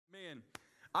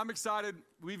I'm excited.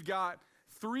 We've got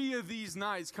 3 of these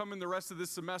nights coming the rest of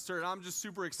this semester, and I'm just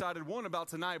super excited, one, about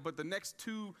tonight, but the next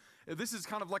 2, this is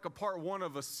kind of like a part 1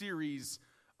 of a series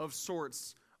of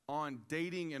sorts on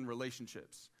dating and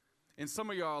relationships. And some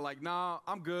of y'all are like, nah,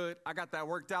 I'm good. I got that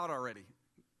worked out already.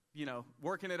 You know,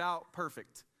 working it out,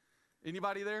 perfect.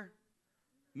 Anybody there?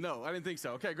 No, I didn't think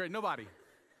so. Okay, great, nobody.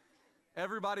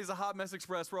 Everybody's a hot mess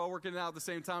express. We're all working it out at the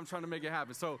same time, trying to make it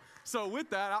happen. So with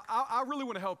that, I really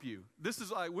want to help you. This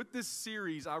is like, with this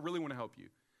series, I really want to help you.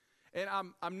 And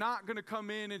I'm not going to come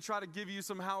in and try to give you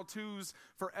some how-tos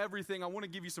for everything. I want to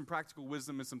give you some practical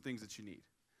wisdom and some things that you need.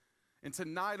 And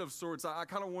tonight, of sorts, I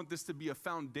kind of want this to be a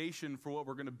foundation for what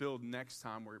we're going to build next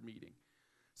time we're meeting.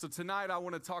 So tonight, I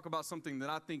want to talk about something that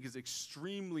I think is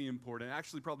extremely important,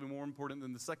 actually probably more important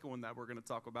than the second one that we're going to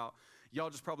talk about. Y'all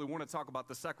just probably want to talk about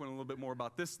the second one a little bit more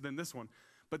about this than this one,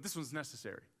 but this one's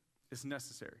necessary. It's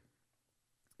necessary.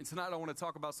 And tonight, I want to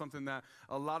talk about something that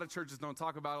a lot of churches don't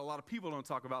talk about, a lot of people don't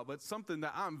talk about, but something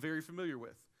that I'm very familiar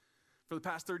with. For the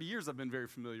past 30 years, I've been very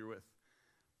familiar with.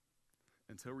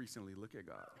 Until recently, look at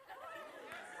God.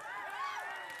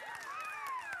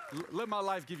 Let my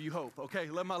life give you hope, okay?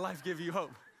 Let my life give you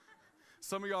hope.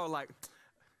 Some of y'all are like,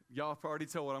 y'all already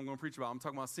tell what I'm going to preach about. I'm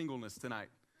talking about singleness tonight.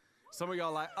 Some of y'all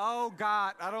are like, oh,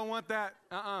 God, I don't want that.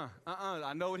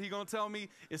 I know what he's going to tell me.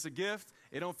 It's a gift.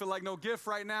 It don't feel like no gift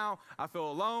right now. I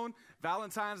feel alone.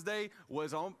 Valentine's Day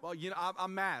was on,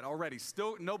 I'm mad already.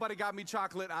 Still, nobody got me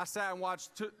chocolate. I sat and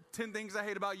watched 10 Things I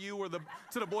Hate About You or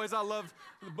to the boys I loved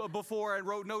before and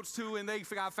wrote notes to, and they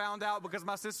got found out because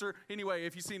my sister, anyway,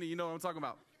 if you've seen it, you know what I'm talking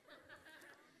about.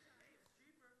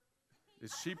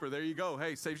 It's cheaper. There you go.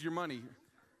 Hey, saves your money.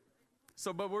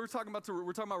 So, but we're talking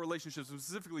about relationships.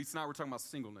 Specifically, tonight we're talking about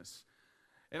singleness.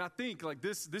 And I think like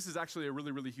this is actually a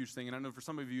really, really huge thing. And I know for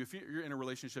some of you, if you're in a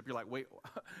relationship, you're like, wait,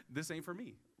 this ain't for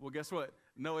me. Well, guess what?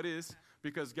 No, it is.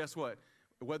 Because guess what?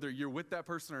 Whether you're with that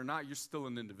person or not, you're still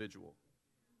an individual.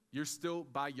 You're still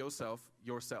by yourself.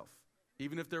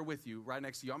 Even if they're with you, right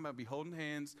next to you, I'm going to be holding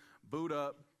hands, boot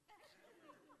up.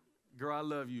 Girl, I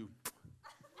love you.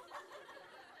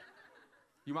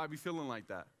 You might be feeling like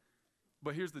that.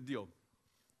 But here's the deal.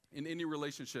 In any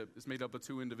relationship, it's made up of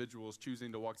 2 individuals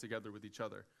choosing to walk together with each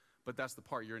other. But that's the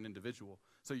part. You're an individual.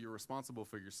 So you're responsible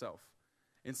for yourself.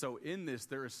 And so in this,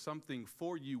 there is something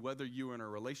for you, whether you're in a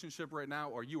relationship right now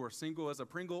or you are single as a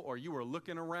Pringle or you are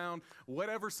looking around,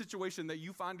 whatever situation that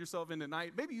you find yourself in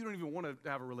tonight. Maybe you don't even want to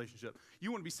have a relationship.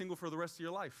 You want to be single for the rest of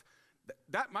your life.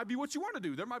 That might be what you want to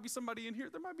do. There might be somebody in here.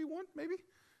 There might be one, maybe.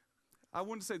 I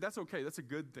want to say that's okay. That's a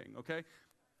good thing, okay?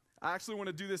 I actually want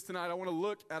to do this tonight. I want to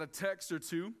look at a text or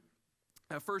 2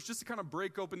 at first just to kind of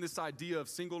break open this idea of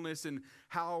singleness and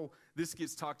how this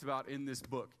gets talked about in this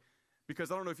book.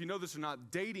 Because I don't know if you know this or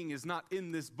not, dating is not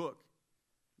in this book.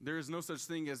 There is no such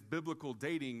thing as biblical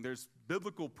dating. There's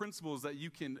biblical principles that you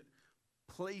can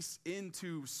place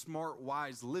into smart,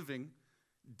 wise living,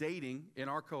 dating in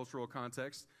our cultural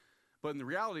context. But in the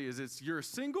reality is you're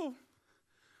single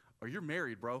or you're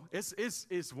married, bro. It's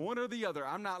one or the other.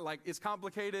 I'm not like, it's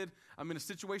complicated. I'm in a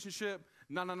situationship.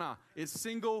 No. It's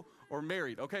single or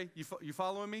married, okay? You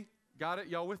following me? Got it?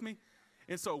 Y'all with me?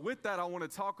 And so with that, I want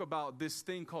to talk about this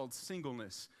thing called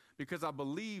singleness. Because I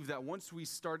believe that once you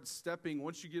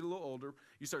get a little older,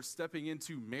 you start stepping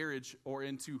into marriage or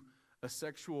into a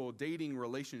sexual dating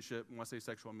relationship. When I say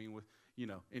sexual, I mean with,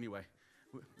 anyway.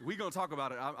 We're going to talk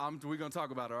about it. We're going to talk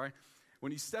about it, all right?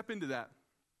 When you step into that,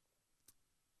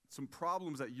 some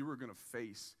problems that you are going to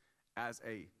face as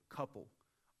a couple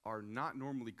are not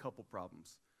normally couple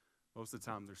problems. Most of the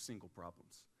time, they're single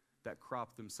problems that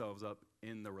crop themselves up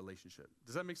in the relationship.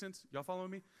 Does that make sense? Y'all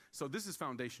following me? So this is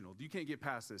foundational. You can't get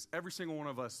past this. Every single one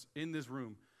of us in this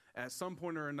room, at some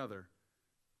point or another,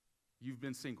 you've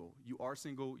been single. You are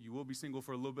single. You will be single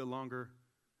for a little bit longer.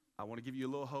 I want to give you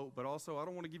a little hope, but also I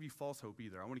don't want to give you false hope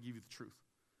either. I want to give you the truth.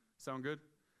 Sound good?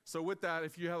 So with that,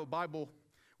 if you have a Bible,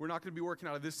 we're not going to be working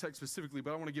out of this text specifically,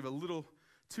 but I want to give a little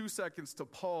 2 seconds to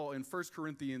Paul in 1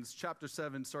 Corinthians chapter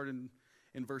 7, starting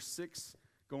in verse 6,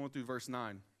 going through verse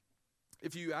 9.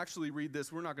 If you actually read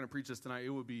this, we're not going to preach this tonight. It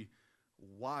would be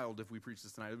wild if we preach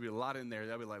this tonight. There would be a lot in there.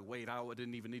 That would be like, wait, I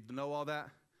didn't even need to know all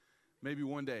that. Maybe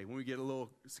one day when we get a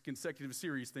little consecutive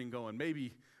series thing going,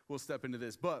 maybe we'll step into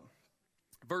this. But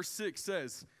verse 6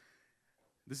 says,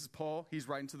 this is Paul. He's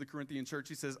writing to the Corinthian church.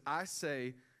 He says, I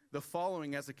say the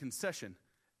following as a concession.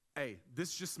 Hey, this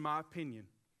is just my opinion.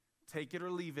 Take it or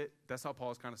leave it. That's how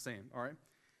Paul's kind of saying, all right?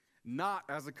 Not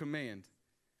as a command.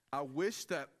 I wish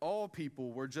that all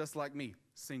people were just like me,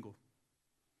 single.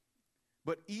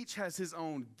 But each has his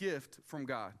own gift from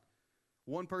God.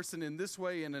 One person in this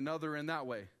way and another in that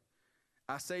way.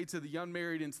 I say to the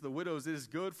unmarried and to the widows, it is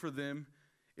good for them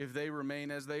if they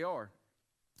remain as they are,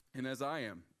 and as I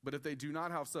am. But if they do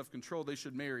not have self-control, they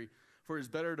should marry, for it is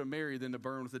better to marry than to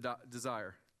burn with a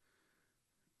desire.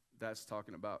 That's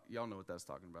talking about, y'all know what that's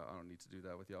talking about. I don't need to do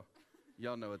that with y'all.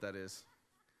 Y'all know what that is.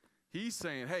 He's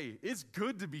saying, hey, it's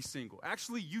good to be single.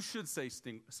 Actually, you should say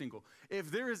single.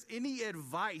 If there is any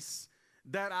advice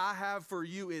that I have for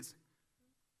you, it's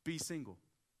be single.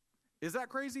 Is that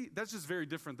crazy? That's just very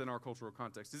different than our cultural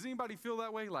context. Does anybody feel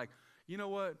that way? Like, you know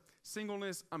what?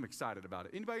 Singleness, I'm excited about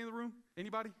it. Anybody in the room?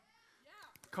 Anybody? Yeah.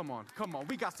 Come on.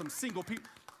 We got some single people.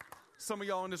 Some of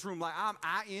y'all in this room like, I'm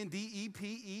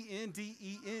INDEPENDENT.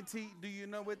 Do you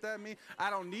know what that means? I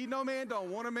don't need no man, don't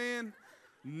want a man.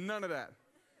 None of that.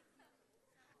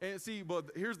 And see,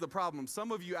 but here's the problem.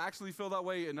 Some of you actually feel that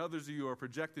way, and others of you are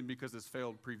projecting because it's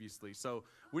failed previously. So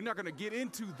we're not going to get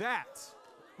into that.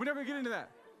 We're not going to get into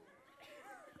that.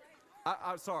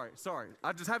 I'm sorry.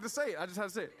 I just have to say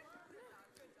it.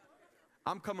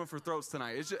 I'm coming for throats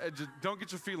tonight. It's just, don't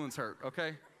get your feelings hurt,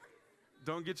 okay?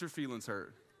 Don't get your feelings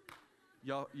hurt.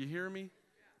 Y'all, you hear me?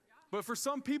 But for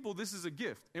some people, this is a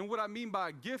gift. And what I mean by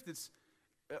a gift, it's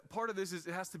part of this is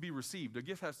it has to be received. A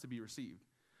gift has to be received.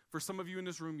 For some of you in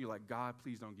this room, you're like, God,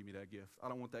 please don't give me that gift. I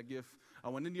don't want that gift. I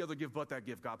want any other gift but that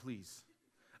gift, God, please.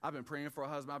 I've been praying for a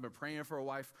husband. I've been praying for a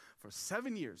wife for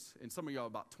 7 years. And some of y'all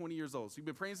about 20 years old. So you've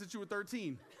been praying since you were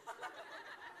 13.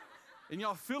 And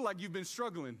y'all feel like you've been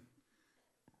struggling.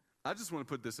 I just want to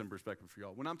put this in perspective for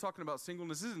y'all. When I'm talking about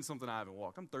singleness, this isn't something I haven't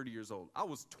walked. I'm 30 years old. I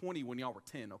was 20 when y'all were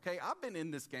 10, okay? I've been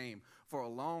in this game for a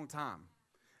long time.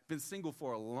 Been single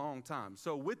for a long time.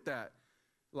 So with that,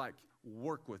 like,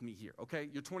 work with me here, okay?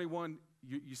 You're 21,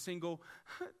 you single.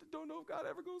 Don't know if God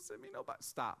ever going to send me nobody.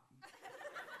 Stop.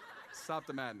 Stop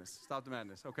the madness,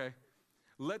 okay?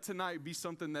 Let tonight be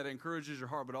something that encourages your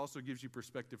heart, but also gives you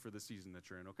perspective for the season that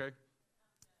you're in, okay?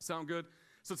 Sound good?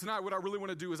 So tonight, what I really want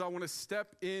to do is I want to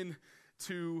step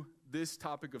into this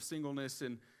topic of singleness,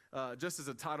 and just as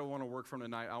a title I want to work from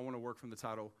tonight, I want to work from the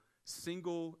title,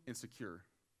 Single Insecure.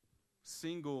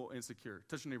 Single Insecure.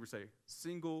 Touch your neighbor, say,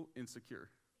 Single Insecure.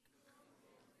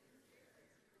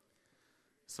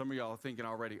 Some of y'all are thinking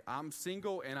already, I'm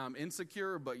single and I'm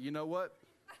insecure, but you know what?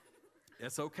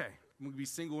 It's okay. I'm going to be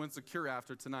single insecure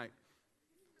after tonight.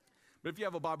 But if you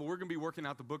have a Bible, we're going to be working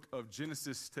out the book of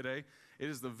Genesis today. It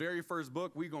is the very first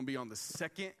book. We're going to be on the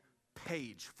second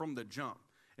page from the jump.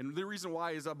 And the reason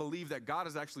why is I believe that God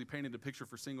has actually painted a picture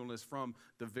for singleness from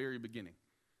the very beginning.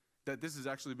 That this has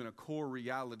actually been a core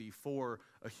reality for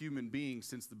a human being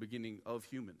since the beginning of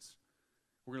humans.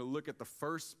 We're going to look at the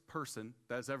first person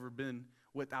that's ever been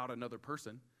without another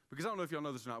person. Because I don't know if y'all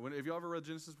know this or not. Have y'all ever read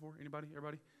Genesis before? Anybody?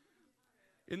 Everybody?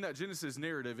 In that Genesis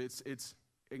narrative, it's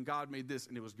and God made this,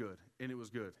 and it was good, and it was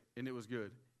good, and it was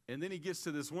good. And then he gets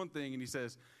to this one thing, and he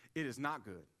says, it is not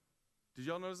good. Did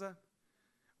y'all notice that?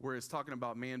 Where it's talking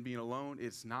about man being alone,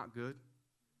 it's not good.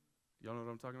 Y'all know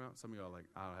what I'm talking about? Some of y'all are like,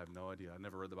 I have no idea. I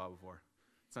never read the Bible before.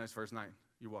 Tonight's first night.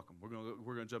 You're welcome. We're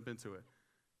gonna jump into it.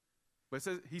 But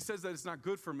he says that it's not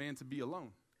good for man to be alone.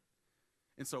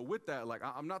 And so with that, like,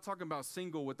 I'm not talking about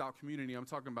single without community. I'm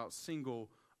talking about single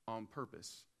on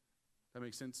purpose. That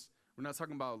makes sense? We're not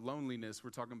talking about loneliness.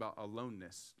 We're talking about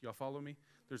aloneness. Y'all follow me?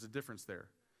 There's a difference there.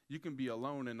 You can be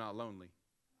alone and not lonely.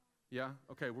 Yeah?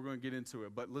 Okay, we're going to get into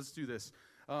it. But let's do this.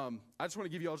 I just want to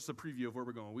give you all just a preview of where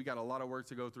we're going. We got a lot of work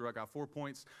to go through. I got 4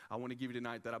 points I want to give you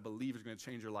tonight that I believe is going to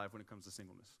change your life when it comes to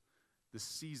singleness. The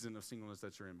season of singleness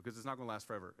that you're in, because it's not going to last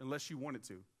forever. Unless you want it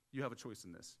to. You have a choice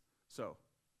in this. So,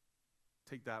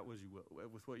 take that with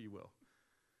what you will.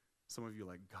 Some of you are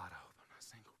like, God, I hope I'm not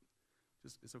single.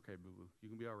 It's okay, boo-boo. You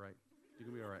can be all right.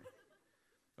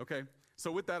 Okay,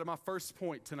 so with that, my first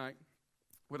point tonight,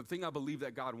 the thing I believe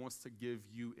that God wants to give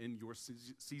you in your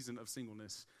season of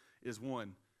singleness is,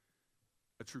 one,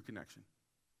 a true connection.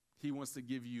 He wants to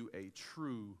give you a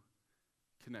true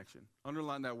connection.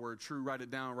 Underline that word, true. Write it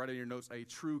down. Write it in your notes, a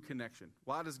true connection.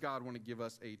 Why does God want to give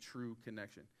us a true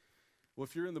connection? Well,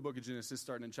 if you're in the book of Genesis,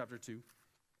 starting in chapter 2,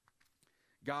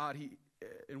 God,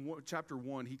 in chapter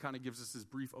 1, he kind of gives us this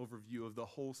brief overview of the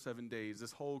whole 7 days,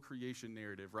 this whole creation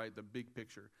narrative, right, the big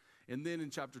picture. And then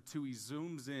in chapter 2, he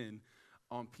zooms in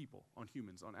on people, on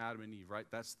humans, on Adam and Eve, right?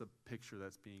 That's the picture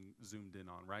that's being zoomed in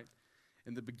on, right?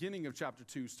 In the beginning of chapter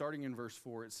 2, starting in verse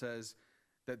 4, it says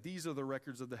that these are the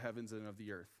records of the heavens and of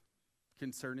the earth,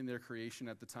 concerning their creation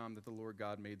at the time that the Lord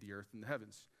God made the earth and the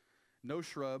heavens. No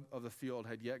shrub of the field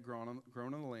had yet grown on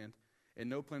the land, and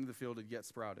no plant of the field had yet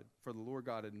sprouted, for the Lord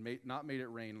God had not made it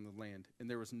rain on the land, and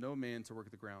there was no man to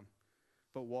work the ground.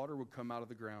 But water would come out of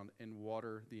the ground and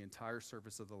water the entire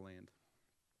surface of the land.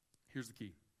 Here's the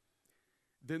key.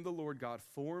 Then the Lord God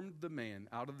formed the man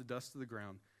out of the dust of the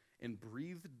ground and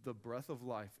breathed the breath of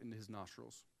life into his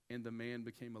nostrils, and the man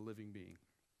became a living being.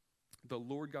 The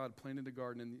Lord God planted a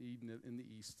garden in Eden in the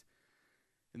east,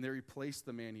 and there he placed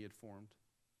the man he had formed.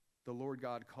 The Lord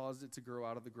God caused it to grow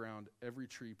out of the ground every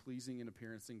tree pleasing in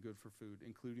appearance and good for food,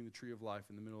 including the tree of life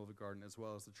in the middle of the garden, as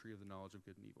well as the tree of the knowledge of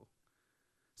good and evil.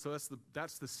 So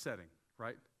that's the setting,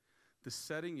 right? The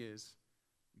setting is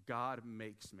God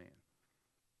makes man.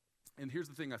 And here's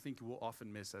the thing I think we'll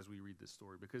often miss as we read this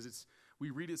story, because we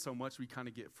read it so much we kind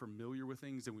of get familiar with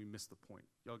things and we miss the point.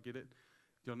 Y'all get it?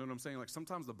 Y'all know what I'm saying? Like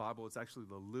sometimes the Bible, it's actually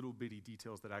the little bitty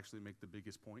details that actually make the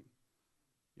biggest point.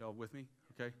 Y'all with me?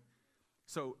 Okay?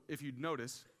 So if you'd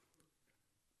notice,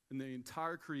 in the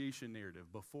entire creation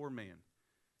narrative, before man,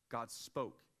 God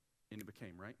spoke and it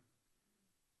became, right?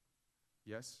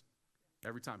 Yes?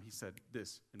 Every time he said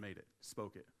this and made it,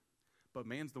 spoke it. But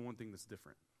man's the one thing that's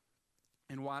different.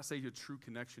 And why I say a true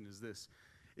connection is this.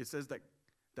 It says that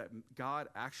God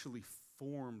actually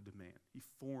formed man. He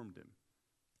formed him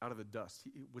out of the dust.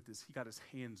 He got his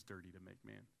hands dirty to make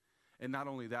man. And not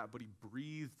only that, but he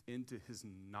breathed into his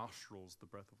nostrils the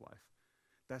breath of life.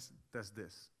 That's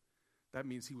this. That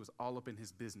means he was all up in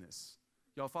his business.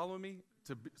 Y'all follow me?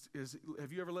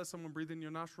 Have you ever let someone breathe in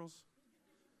your nostrils?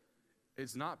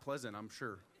 It's not pleasant, I'm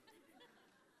sure.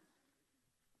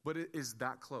 But it is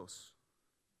that close.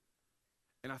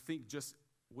 And I think just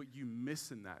what you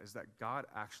miss in that is that God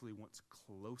actually wants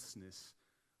closeness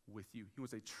with you. He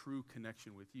wants a true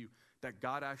connection with you. That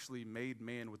God actually made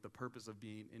man with the purpose of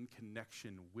being in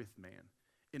connection with man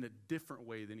in a different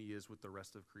way than he is with the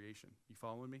rest of creation. You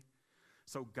following me?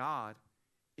 So God,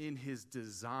 in his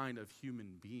design of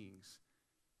human beings,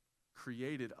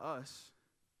 created us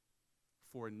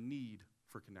for a need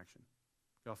for connection.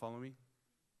 Y'all follow me?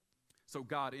 So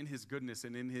God, in his goodness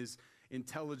and in his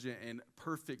intelligent and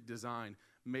perfect design,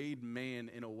 made man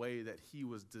in a way that he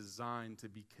was designed to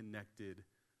be connected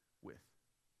with.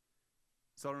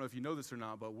 So I don't know if you know this or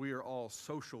not, but we are all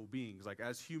social beings. Like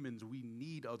as humans, we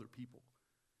need other people.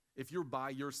 If you're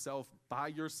by yourself,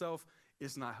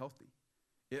 it's not healthy.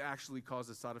 It actually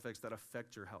causes side effects that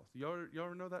affect your health.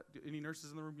 Y'all know that? Any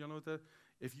nurses in the room, y'all know what that?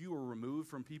 If you are removed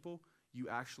from people, you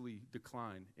actually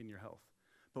decline in your health.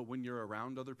 But when you're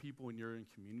around other people and you're in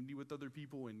community with other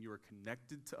people and you're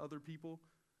connected to other people,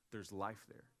 there's life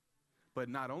there. But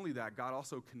not only that, God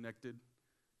also connected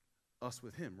us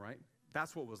with him, right?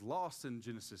 That's what was lost in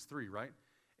Genesis 3, right?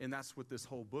 And that's what this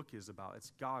whole book is about.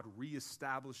 It's God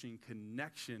reestablishing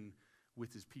connection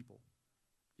with his people.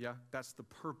 Yeah, that's the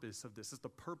purpose of this. It's the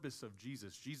purpose of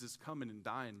Jesus. Jesus coming and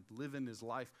dying, living his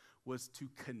life was to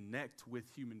connect with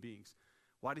human beings.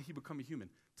 Why did he become a human?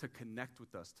 To connect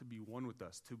with us, to be one with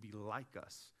us, to be like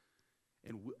us.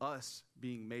 And us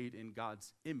being made in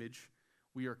God's image,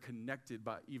 we are connected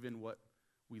by even what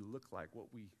we look like,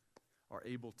 what we are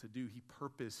able to do. He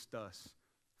purposed us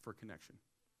for connection.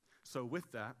 So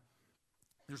with that,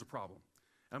 there's a problem.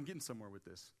 I'm getting somewhere with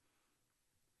this.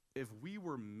 If we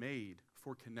were made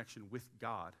for connection with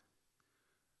God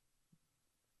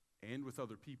and with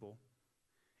other people,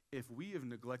 if we have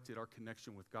neglected our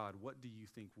connection with God, what do you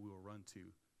think we will run to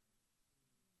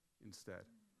instead?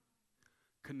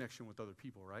 Connection with other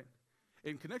people, right?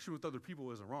 And connection with other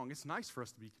people isn't wrong. It's nice for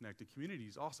us to be connected. Community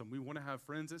is awesome. We want to have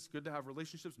friends. It's good to have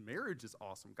relationships. Marriage is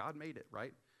awesome. God made it,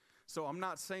 right? So I'm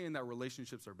not saying that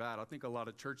relationships are bad. I think a lot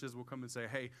of churches will come and say,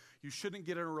 hey, you shouldn't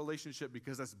get in a relationship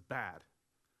because that's bad,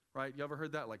 right? You ever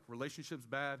heard that? Like, relationships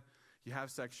bad. You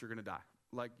have sex, you're going to die.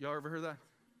 Like, y'all ever heard that?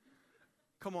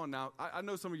 Come on now. I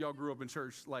know some of y'all grew up in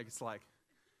church. Like, it's like,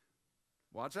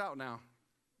 watch out now.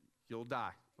 You'll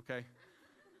die, okay?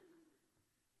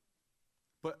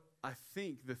 But I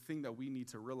think the thing that we need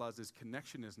to realize is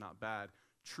connection is not bad.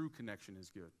 True connection is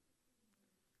good.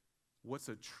 What's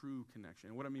a true connection?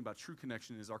 And what I mean by true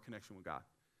connection is our connection with God.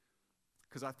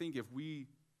 Because I think if we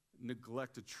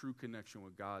neglect a true connection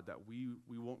with God, that we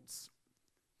won't,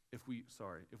 if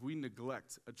we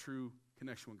neglect a true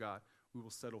connection with God, we will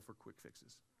settle for quick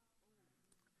fixes.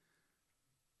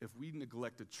 If we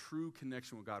neglect a true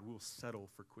connection with God, we'll settle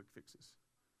for quick fixes.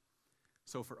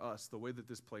 So for us, the way that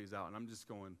this plays out, and I'm just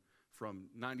going from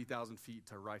 90,000 feet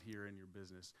to right here in your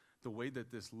business, the way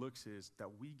that this looks is that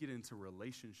we get into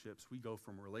relationships. We go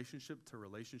from relationship to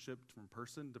relationship, from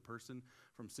person to person,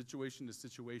 from situation to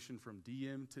situation, from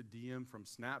DM to DM, from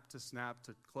snap to snap,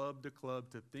 to club,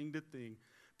 to thing,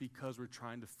 because we're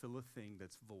trying to fill a thing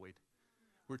that's void.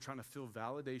 We're trying to fill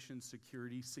validation,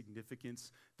 security,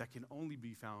 significance that can only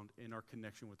be found in our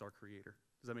connection with our Creator.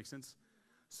 Does that make sense?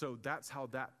 So that's how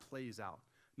that plays out.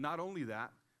 Not only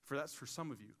that, that's for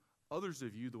some of you. others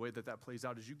of you, the way that that plays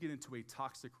out is you get into a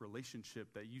toxic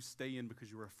relationship that you stay in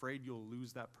because you're afraid you'll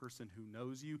lose that person who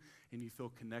knows you and you feel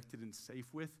connected and safe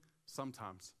with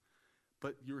sometimes.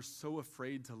 But you're so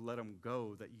afraid to let them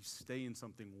go that you stay in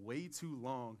something way too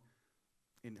long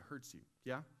and it hurts you.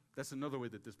 Yeah? That's another way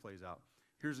that this plays out.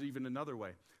 Here's even another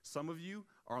way. Some of you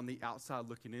are on the outside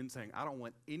looking in saying, I don't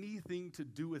want anything to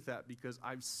do with that because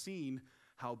I've seen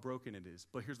how broken it is.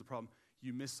 But here's the problem.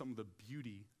 You miss some of the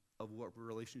beauty of what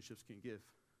relationships can give.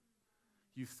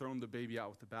 You've thrown the baby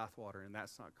out with the bathwater, and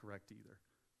that's not correct either.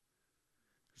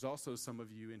 There's also some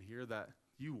of you in here that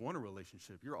you want a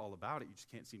relationship. You're all about it. You just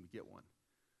can't seem to get one.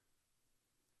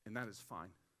 And that is fine.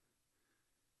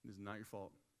 It is not your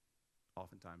fault,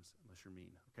 oftentimes, unless you're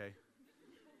mean, okay?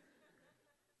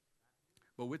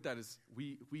 But with that is,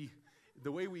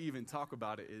 the way we even talk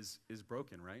about it is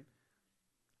broken, right?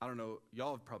 I don't know,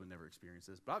 y'all have probably never experienced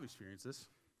this, but I've experienced this.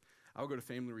 I would go to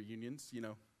family reunions,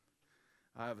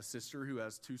 I have a sister who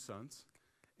has 2 sons,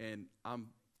 and I'm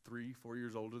 3-4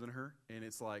 years older than her, and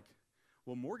it's like,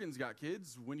 well, Morgan's got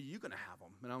kids, when are you going to have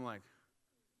them? And I'm like,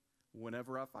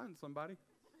 whenever I find somebody.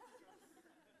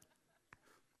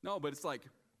 No, but it's like,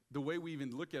 the way we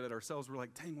even look at it ourselves, we're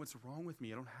like, dang, what's wrong with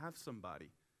me? I don't have somebody.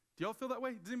 Do y'all feel that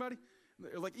way? Does anybody?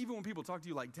 Like, even when people talk to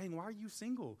you, like, dang, why are you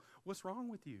single? What's wrong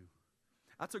with you?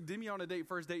 I took Demi on a date,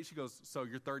 first date. She goes, so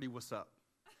you're 30, what's up?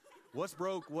 What's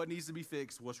broke? What needs to be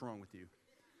fixed? What's wrong with you?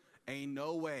 Ain't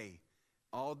no way.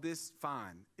 All this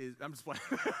fine is, I'm just playing.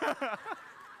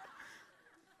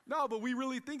 No, but we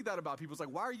really think that about people. It's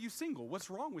like, why are you single? What's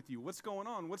wrong with you? What's going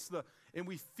on? And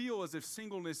we feel as if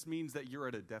singleness means that you're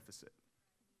at a deficit,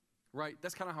 right?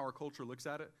 That's kind of how our culture looks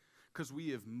at it, because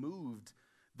we have moved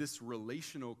this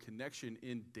relational connection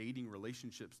in dating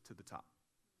relationships to the top,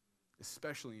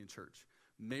 especially in church.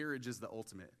 Marriage is the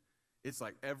ultimate. It's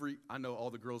like I know all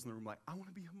the girls in the room like, I want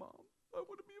to be a mom. I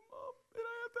want to be a mom. And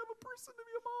I have to have a person to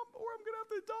be a mom, or I'm going to have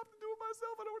to adopt and do it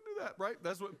myself. I don't want to do that, right?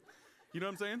 That's what, you know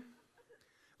what I'm saying?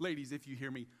 Ladies, if you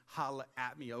hear me, holla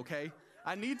at me, okay?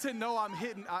 I need to know I'm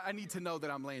hitting, I need to know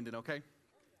that I'm landing, okay?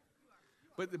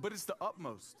 But it's the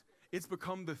utmost. It's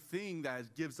become the thing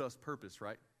that gives us purpose,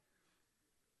 right?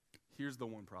 Here's the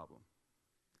one problem.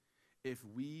 If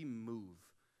we move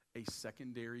a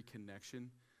secondary connection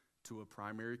to a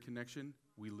primary connection,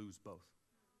 we lose both.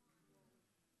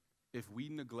 If we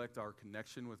neglect our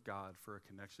connection with God for a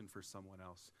connection for someone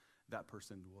else, that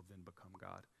person will then become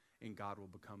God, and God will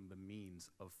become the means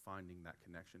of finding that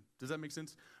connection. Does that make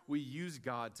sense? We use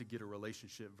God to get a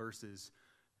relationship versus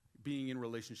being in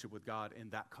relationship with God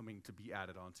and that coming to be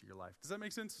added onto your life. Does that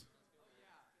make sense?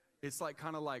 It's like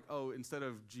kind of like, instead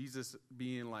of Jesus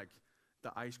being like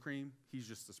the ice cream, he's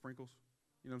just the sprinkles.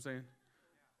 You know what I'm saying?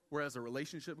 Whereas a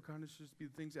relationship would kind of just be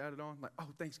the things added on. Like, oh,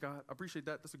 thanks, God. I appreciate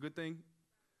that. That's a good thing.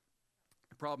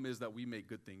 The problem is that we make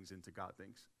good things into God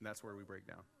things, and that's where we break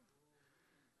down.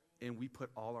 And we put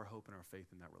all our hope and our faith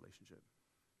in that relationship.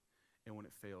 And when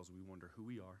it fails, we wonder who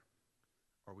we are.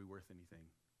 Are we worth anything?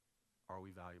 Are we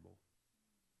valuable?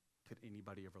 Could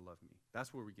anybody ever love me?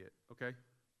 That's where we get, okay?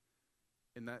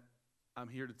 And that, I'm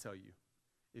here to tell you,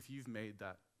 if you've made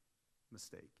that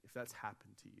mistake, if that's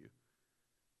happened to you,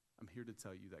 I'm here to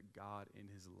tell you that God in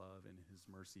his love and his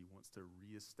mercy wants to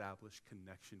reestablish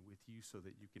connection with you so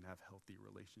that you can have healthy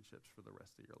relationships for the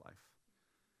rest of your life.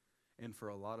 And for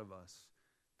a lot of us,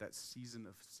 that season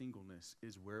of singleness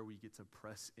is where we get to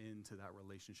press into that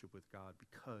relationship with God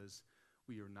because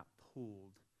we are not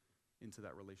pulled into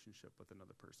that relationship with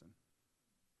another person.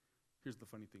 Here's the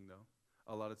funny thing, though.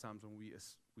 A lot of times when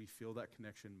we feel that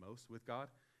connection most with God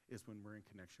is when we're in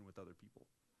connection with other people.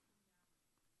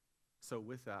 So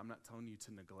with that, I'm not telling you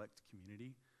to neglect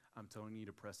community. I'm telling you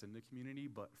to press into community,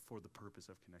 but for the purpose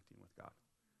of connecting with God.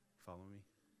 Follow me?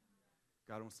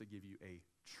 God wants to give you a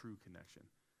true connection,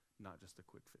 not just a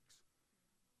quick fix.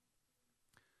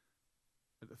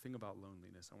 The thing about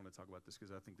loneliness, I want to talk about this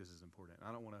because I think this is important.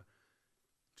 I don't want to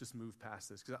just move past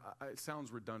this because it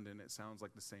sounds redundant. It sounds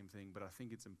like the same thing, but I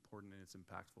think it's important and it's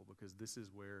impactful because this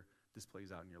is where this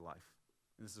plays out in your life,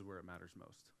 and this is where it matters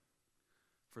most.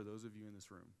 For those of you in this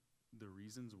room, the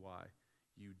reasons why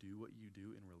you do what you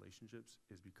do in relationships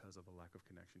is because of a lack of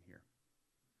connection here.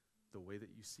 The way that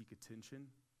you seek attention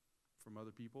from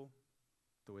other people,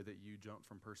 the way that you jump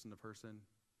from person to person,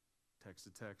 text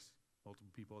to text,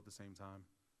 multiple people at the same time.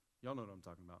 Y'all know what I'm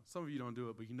talking about. Some of you don't do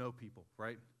it, but you know people,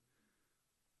 right?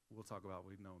 We'll talk about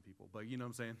we know people, but you know what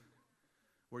I'm saying?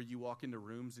 Where you walk into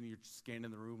rooms and you're scanning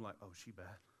the room like, oh, she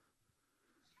bad.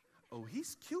 Oh,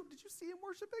 he's cute. Did you see him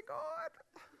worshiping God?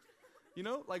 You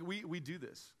know, like we do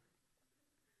this.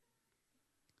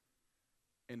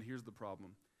 And here's the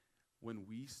problem. When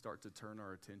we start to turn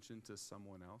our attention to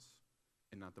someone else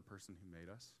and not the person who made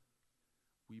us.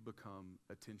 We become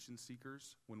attention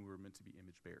seekers when we were meant to be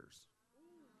image bearers.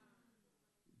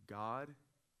 God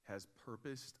has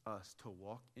purposed us to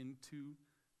walk into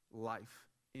life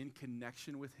in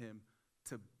connection with him,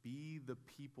 to be the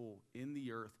people in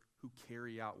the earth who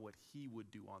carry out what he would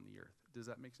do on the earth. Does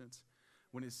that make sense?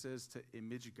 When it says to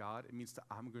image God, it means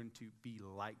I'm going to be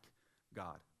like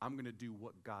God. I'm going to do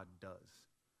what God does.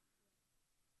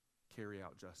 Carry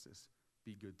out justice.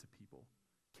 Be good to people.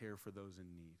 Care for those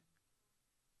in need.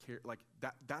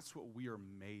 That's what we are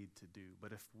made to do.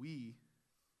 But if we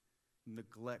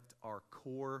neglect our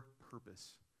core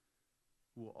purpose,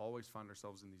 we will always find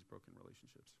ourselves in these broken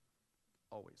relationships.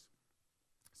 Always.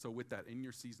 So with that, in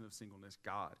your season of singleness,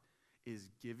 God is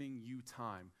giving you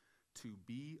time to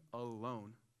be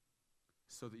alone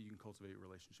so that you can cultivate a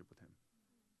relationship with him.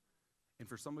 And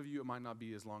for some of you, it might not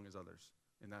be as long as others,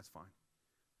 and that's fine.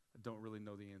 I don't really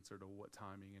know the answer to what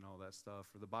timing and all that stuff,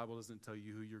 or the Bible doesn't tell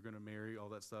you who you're going to marry, all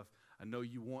that stuff. I know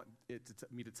you want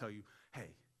me to tell you, hey,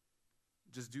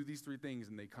 just do these 3 things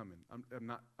and they come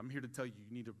in. I'm here to tell you,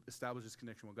 you need to establish this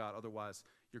connection with God. Otherwise,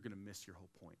 you're going to miss your whole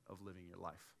point of living your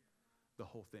life, the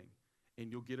whole thing. And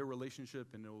you'll get a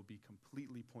relationship and it will be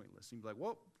completely pointless. You'll be like,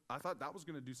 well, I thought that was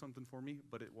going to do something for me,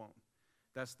 but it won't.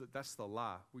 That's the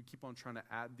lie. We keep on trying to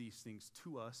add these things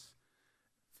to us,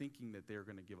 thinking that they're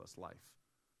going to give us life.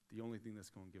 The only thing that's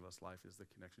going to give us life is the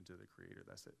connection to the Creator.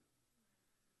 That's it.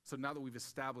 So now that we've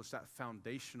established that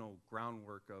foundational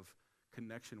groundwork of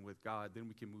connection with God, then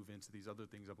we can move into these other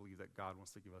things I believe that God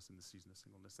wants to give us in the season of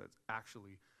singleness. That's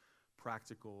actually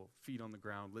practical, feet on the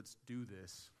ground. Let's do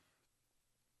this.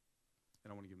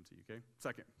 And I want to give them to you, okay?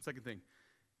 Second thing,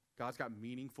 God's got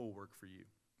meaningful work for you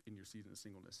in your season of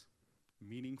singleness.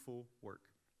 Meaningful work.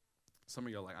 Some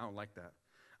of you are like, I don't like that.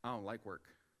 I don't like work.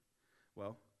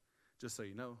 Well, just so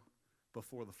you know,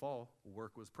 before the fall,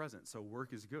 work was present. So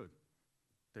work is good.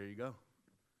 There you go.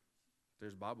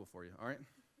 There's Bible for you, all right?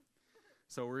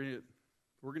 So we're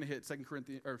going to hit 2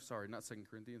 Corinthians, or sorry, not 2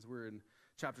 Corinthians. We're in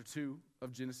chapter 2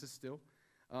 of Genesis still.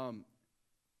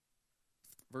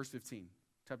 Verse 15.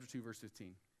 Chapter 2, verse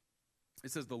 15.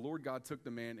 It says, the Lord God took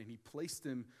the man and he placed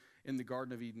him in the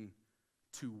Garden of Eden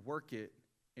to work it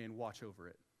and watch over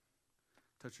it.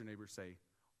 Touch your neighbor, say,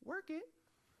 work it.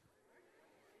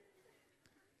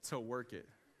 To work it.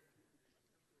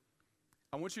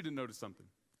 I want you to notice something.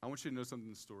 I want you to know something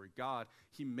in the story. God,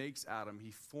 he makes Adam.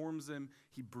 He forms him.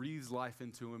 He breathes life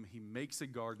into him. He makes a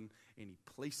garden, and he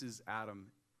places Adam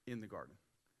in the garden.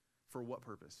 For what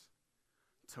purpose?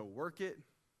 To work it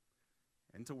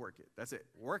and to work it. That's it.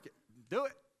 Work it. Do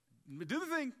it. Do the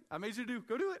thing I made you do.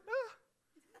 Go do it.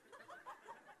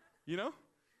 You know?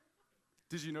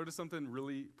 Did you notice something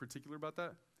really particular about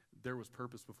that? There was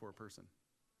purpose before person.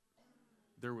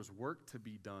 There was work to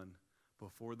be done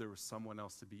before there was someone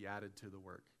else to be added to the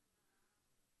work.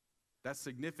 That's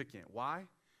significant. Why?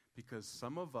 Because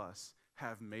some of us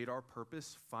have made our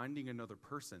purpose finding another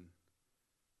person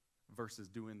versus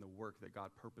doing the work that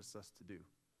God purposed us to do.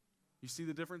 You see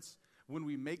the difference? When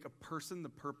we make a person the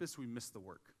purpose, we miss the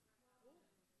work.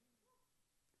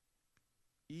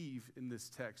 Eve, in this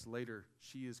text later,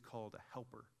 she is called a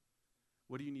helper.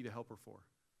 What do you need a helper for?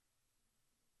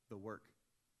 The work.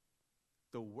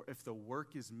 If the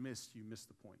work is missed, you miss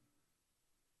the point.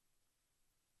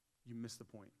 You miss the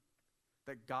point.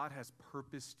 That God has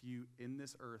purposed you in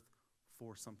this earth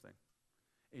for something.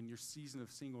 And your season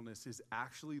of singleness is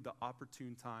actually the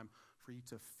opportune time for you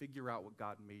to figure out what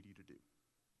God made you to do.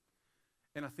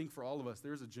 And I think for all of us,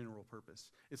 there's a general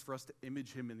purpose. It's for us to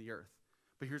image him in the earth.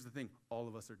 But here's the thing, all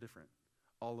of us are different.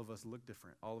 All of us look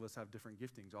different. All of us have different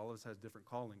giftings. All of us have different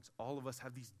callings. All of us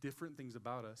have these different things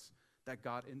about us that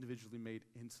God individually made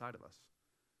inside of us.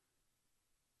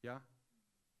 Yeah?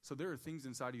 So there are things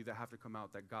inside of you that have to come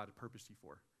out that God purposed you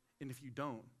for. And if you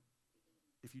don't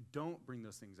bring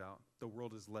those things out, the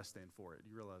world is less than for it.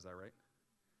 You realize that, right?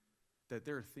 That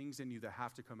there are things in you that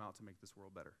have to come out to make this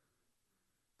world better,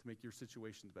 to make your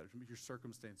situations better, to make your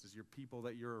circumstances, your people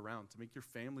that you're around, to make your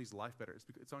family's life better.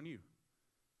 It's on you.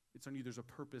 It's on you. There's a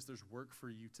purpose. There's work for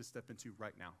you to step into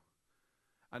right now.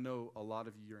 I know all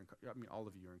of you are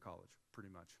in college, pretty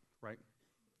much, right?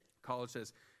 College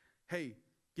says, hey,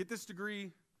 get this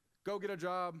degree, go get a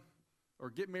job, or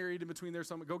get married in between there.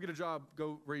 Go get a job,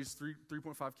 go raise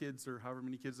 3.5 kids, or however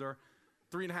many kids there are.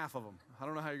 3.5 of them. I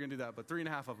don't know how you're going to do that, but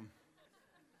 3.5 of them.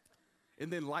 And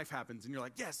then life happens, and you're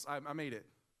like, yes, I made it.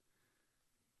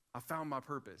 I found my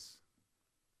purpose.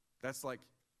 That's like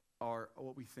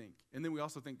what we think. And then we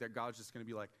also think that God's just going to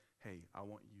be like, hey, I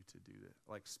want you to do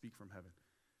that. Like, speak from heaven.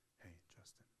 Hey,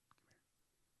 Justin, come here.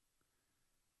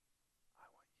 I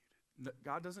want you to. No,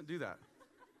 God doesn't do that.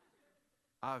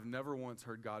 I've never once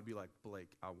heard God be like,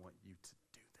 Blake, I want you to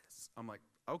do this. I'm like,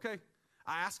 okay.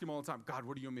 I ask him all the time, God,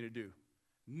 what do you want me to do?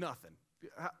 Nothing.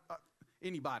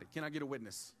 Anybody, can I get a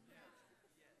witness?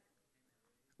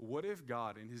 What if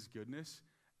God, in his goodness,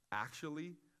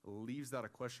 actually leaves that a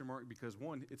question mark? Because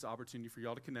one, it's an opportunity for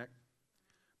y'all to connect.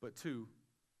 But two,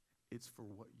 it's for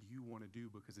what you want to do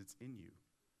because it's in you.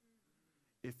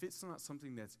 If it's not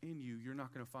something that's in you, you're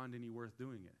not going to find any worth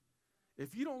doing it.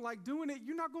 If you don't like doing it,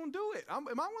 you're not going to do it. Am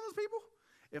I one of those people?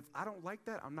 If I don't like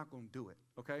that, I'm not going to do it,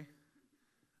 okay?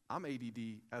 I'm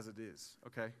ADD as it is,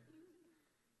 okay?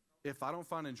 If I don't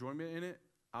find enjoyment in it,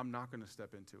 I'm not going to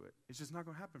step into it. It's just not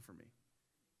going to happen for me.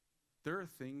 There are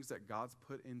things that God's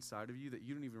put inside of you that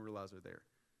you don't even realize are there.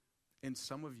 And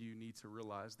some of you need to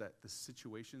realize that the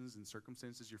situations and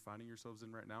circumstances you're finding yourselves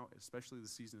in right now, especially the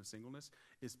season of singleness,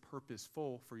 is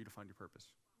purposeful for you to find your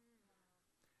purpose.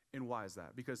 And why is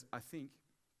that? Because I think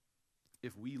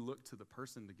if we look to the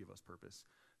person to give us purpose,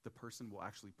 the person will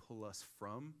actually pull us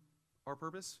from our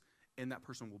purpose, and that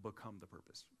person will become the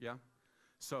purpose, yeah?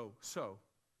 So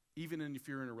even if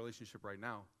you're in a relationship right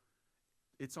now,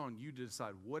 it's on you to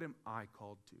decide, what am I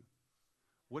called to?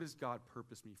 What does God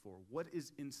purpose me for? What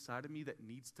is inside of me that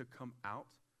needs to come out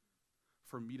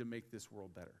for me to make this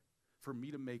world better? For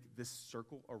me to make this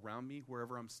circle around me,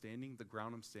 wherever I'm standing, the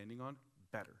ground I'm standing on,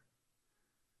 better.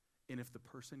 And if the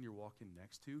person you're walking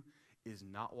next to is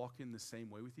not walking the same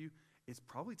way with you, it's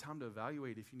probably time to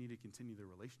evaluate if you need to continue the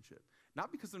relationship.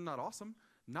 Not because they're not awesome,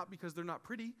 not because they're not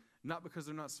pretty, not because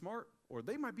they're not smart, or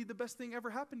they might be the best thing ever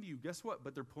happened to you. Guess what?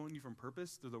 But they're pulling you from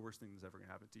purpose. They're the worst thing that's ever going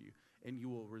to happen to you. And you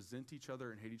will resent each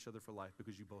other and hate each other for life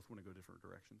because you both want to go different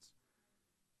directions.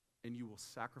 And you will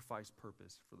sacrifice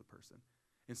purpose for the person.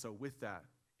 And so with that,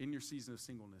 in your season of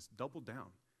singleness, double down.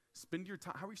 Spend your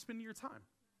time. How are you spending your time?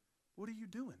 What are you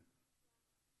doing?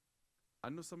 I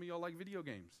know some of y'all like video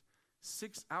games.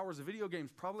 6 hours of video games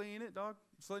probably ain't it, dog.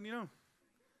 Just letting you know.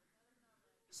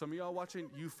 Some of y'all watching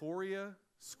Euphoria,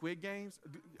 Squid Games.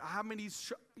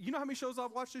 You know how many shows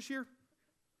I've watched this year?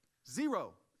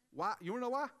 0. Why? You want to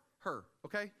know why? Her,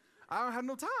 okay? I don't have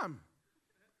no time.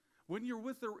 When you're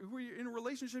when you're in a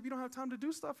relationship, you don't have time to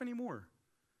do stuff anymore.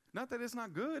 Not that it's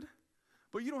not good,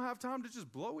 but you don't have time to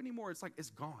just blow anymore. It's like,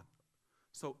 it's gone.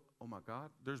 So, oh my God,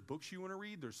 there's books you want to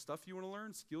read, there's stuff you want to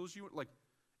learn, skills you want, like,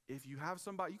 if you have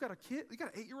somebody, you got a kid, you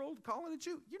got an 8-year-old calling at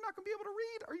you, you're not going to be able to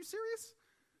read. Are you serious?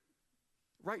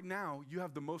 Right now, you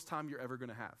have the most time you're ever going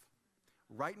to have.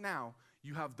 Right now,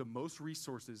 you have the most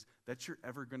resources that you're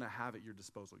ever going to have at your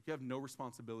disposal. You have no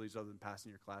responsibilities other than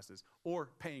passing your classes or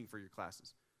paying for your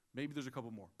classes. Maybe there's a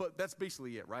couple more, but that's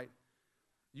basically it, right?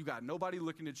 You got nobody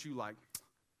looking at you like,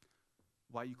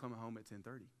 why you coming home at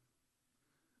 10:30?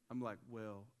 I'm like,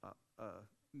 well,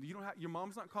 you don't have, your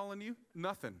mom's not calling you?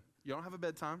 Nothing. You don't have a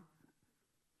bedtime.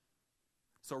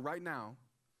 So right now,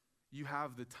 you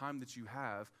have the time that you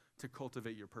have to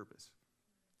cultivate your purpose.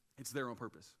 It's there on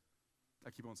purpose. I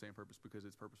keep on saying purpose because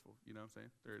it's purposeful. You know what I'm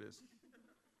saying? There it is.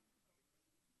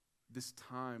 This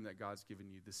time that God's given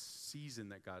you, this season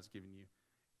that God's given you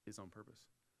is on purpose.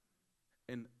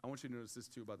 And I want you to notice this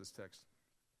too about this text.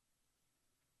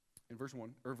 In verse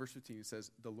 15, it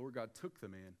says, the Lord God took the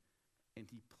man and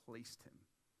he placed him.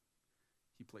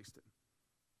 He placed him.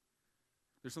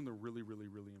 There's something really, really,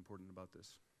 really important about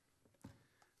this.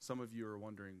 Some of you are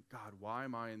wondering, God, why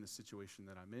am I in the situation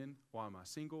that I'm in? Why am I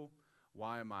single?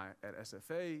 Why am I at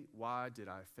SFA? Why did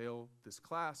I fail this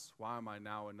class? Why am I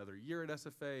now another year at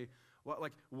SFA?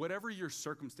 Whatever your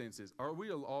circumstances, are we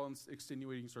all in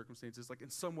extenuating circumstances? Like in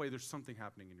some way, there's something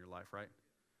happening in your life, right?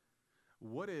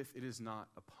 What if it is not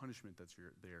a punishment that's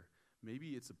there? Maybe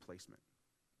it's a placement.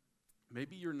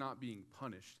 Maybe you're not being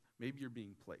punished. Maybe you're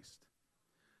being placed.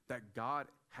 That God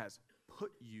has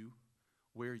put you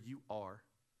where you are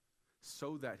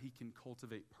so that he can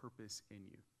cultivate purpose in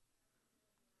you.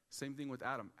 Same thing with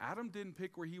Adam. Adam didn't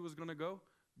pick where he was going to go.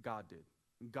 God did.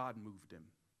 God moved him.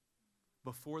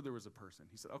 Before there was a person.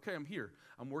 He said, okay, I'm here.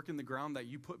 I'm working the ground that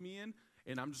you put me in,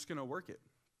 and I'm just going to work it.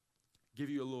 Give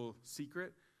you a little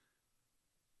secret.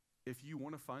 If you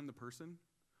want to find the person,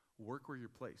 work where you're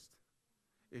placed.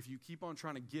 If you keep on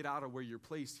trying to get out of where you're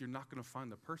placed, you're not going to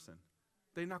find the person.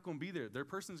 They're not going to be there. Their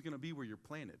person's going to be where you're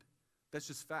planted. That's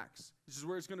just facts. This is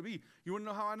where it's going to be. You want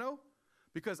to know how I know?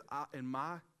 Because in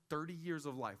my 30 years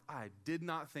of life, I did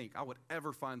not think I would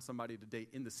ever find somebody to date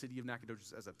in the city of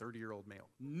Nacogdoches as a 30-year-old male.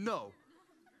 No.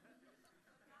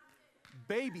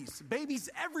 Babies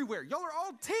everywhere. Y'all are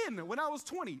all 10 when I was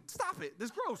 20. Stop it. This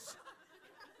is gross.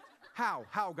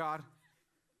 How, God?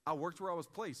 I worked where I was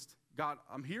placed. God,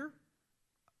 I'm here.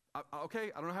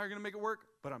 Okay, I don't know how you're going to make it work,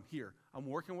 but I'm here. I'm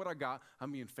working what I got.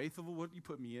 I'm being faithful to what you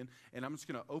put me in, and I'm just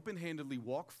going to open-handedly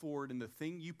walk forward in the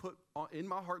thing you put in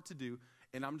my heart to do,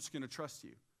 and I'm just going to trust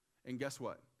you. And guess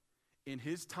what? In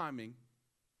his timing,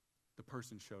 the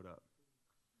person showed up.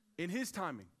 In his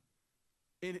timing,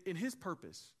 in his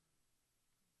purpose.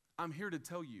 I'm here to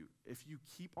tell you, if you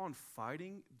keep on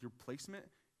fighting your placement,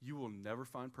 you will never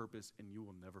find purpose, and you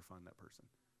will never find that person.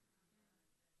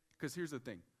 Because here's the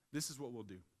thing. This is what we'll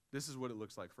do. This is what it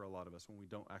looks like for a lot of us when we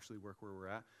don't actually work where we're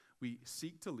at. We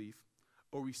seek to leave,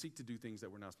 or we seek to do things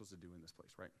that we're not supposed to do in this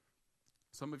place, right?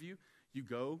 Some of you, you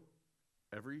go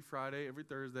every Friday, every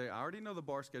Thursday. I already know the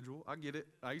bar schedule. I get it.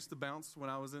 I used to bounce when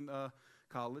I was in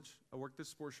college. I worked at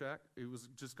Sports Shack. It was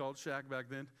just called Shack back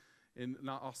then, and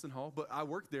not Austin Hall, but I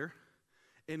worked there.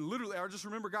 And literally, I just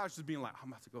remember guys just being like, I'm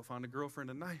about to go find a girlfriend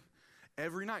tonight.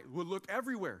 Every night. We'll look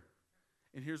everywhere.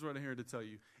 And here's what I'm here to tell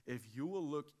you. If you will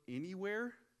look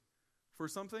anywhere for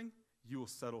something, you will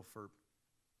settle for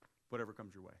whatever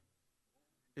comes your way.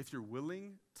 If you're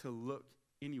willing to look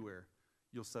anywhere,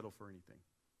 you'll settle for anything.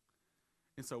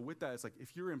 And so with that, it's like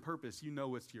if you're in purpose, you know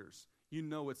what's yours. You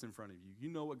know what's in front of you. You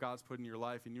know what God's put in your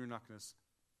life, and you're not going to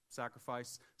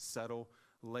sacrifice, settle,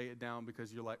 lay it down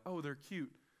because you're like, oh, they're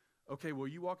cute. Okay, well,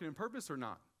 you walking in purpose or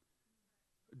not?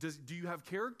 Do you have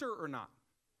character or not?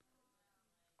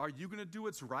 Are you going to do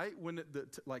what's right when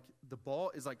the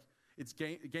ball is like, it's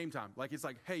game time? Like, it's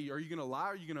like, hey, are you going to lie?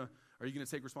 Are you going to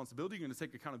take responsibility? Are you going to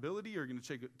take accountability? Are you going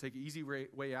to take an easy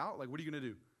way out? Like, what are you going to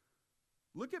do?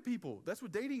 Look at people. That's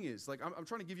what dating is. Like, I'm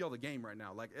trying to give you all the game right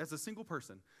now. Like, as a single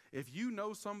person, if you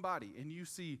know somebody and you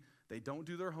see they don't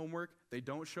do their homework, they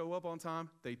don't show up on time,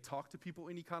 they talk to people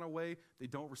any kind of way, they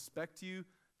don't respect you,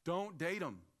 don't date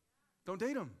them. Don't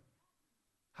date them.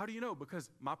 How do you know? Because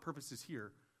my purpose is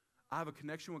here. I have a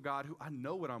connection with God who I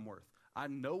know what I'm worth. I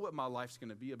know what my life's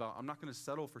going to be about. I'm not going to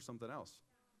settle for something else.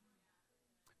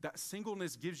 That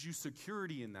singleness gives you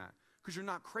security in that because you're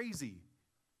not crazy.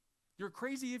 You're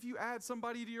crazy if you add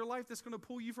somebody to your life that's going to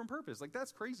pull you from purpose. Like,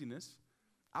 that's craziness.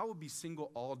 I would be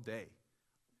single all day,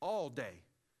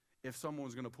 if someone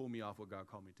was going to pull me off what God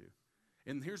called me to.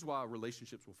 And here's why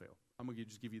relationships will fail. I'm going to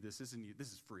just give you this. This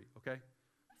is free, okay?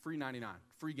 Free 99,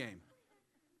 free game.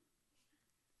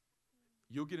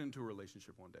 You'll get into a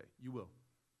relationship one day. You will.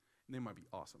 And they might be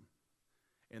awesome.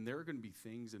 And there are going to be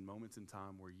things and moments in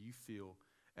time where you feel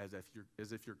as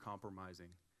if you're compromising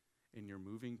and you're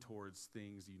moving towards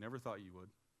things you never thought you would,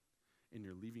 and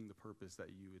you're leaving the purpose that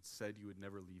you had said you would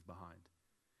never leave behind.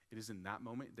 It is in that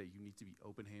moment that you need to be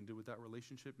open-handed with that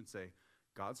relationship and say,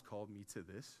 God's called me to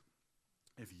this.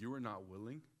 If you are not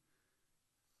willing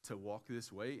to walk this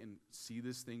way and see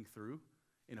this thing through,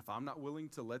 and if I'm not willing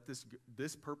to let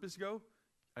this purpose go,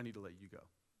 I need to let you go.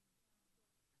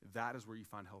 That is where you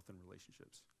find health in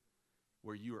relationships,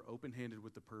 where you are open-handed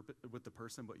with the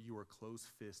person, but you are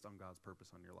closed-fist on God's purpose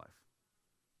on your life.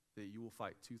 That you will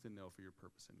fight tooth and nail for your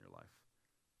purpose in your life.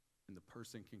 And the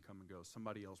person can come and go.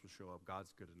 Somebody else will show up.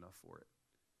 God's good enough for it.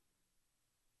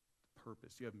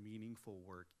 Purpose. You have meaningful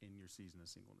work in your season of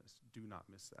singleness. Do not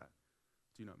miss that.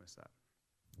 Do not miss that.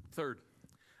 Third,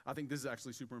 I think this is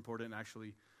actually super important.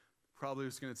 Actually, probably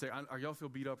was going to say, are y'all feel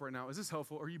beat up right now? Is this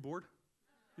helpful? Are you bored?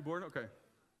 You bored? Okay.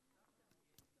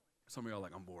 Some of y'all are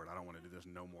like, I'm bored. I don't want to do this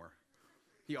no more.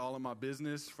 He all in my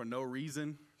business for no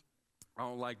reason. I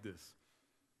don't like this.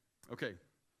 Okay.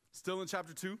 Still in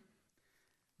chapter 2.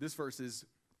 This verse is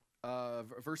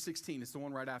verse 16. It's the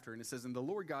one right after. And it says, and the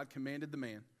Lord God commanded the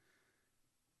man,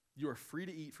 you are free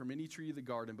to eat from any tree of the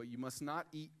garden, but you must not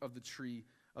eat of the tree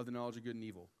of the knowledge of good and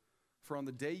evil. For on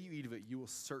the day you eat of it, you will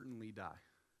certainly die.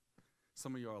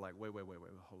 Some of you are like, wait,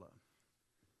 hold up.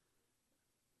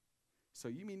 So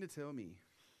you mean to tell me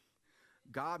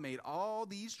God made all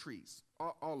these trees,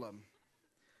 all of them,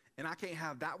 and I can't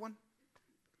have that one?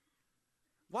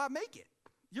 Why make it?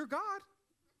 You're God.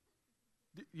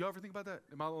 You ever think about that?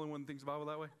 Am I the only one that thinks the Bible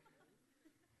that way?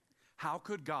 How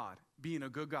could God, being a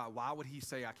good God, why would he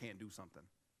say I can't do something?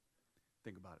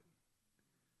 Think about it.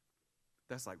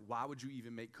 That's like, why would you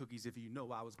even make cookies if you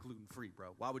know I was gluten-free,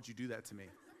 bro? Why would you do that to me?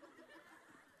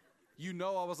 You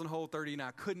know I was on Whole30 and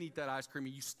I couldn't eat that ice cream,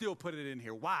 and you still put it in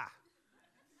here. Why?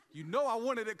 You know I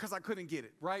wanted it because I couldn't get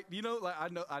it, right? You know, like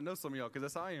I know some of y'all because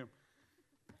that's how I am.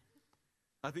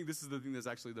 I think this is the thing that's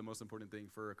actually the most important thing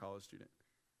for a college student.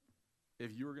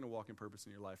 If you are going to walk in purpose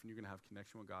in your life and you're going to have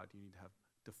connection with God, you need to have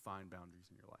defined boundaries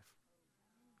in your life.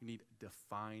 You need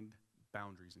defined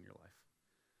boundaries in your life.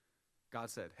 God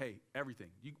said, hey, everything,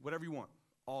 whatever you want,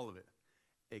 all of it,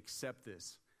 except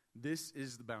this. This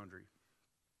is the boundary.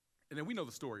 And then we know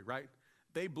the story, right?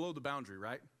 They blow the boundary,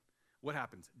 right? What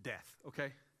happens? Death,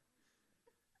 okay?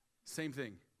 Same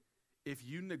thing. if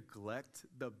you neglect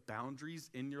the boundaries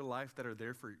in your life that are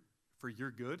there for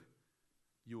your good,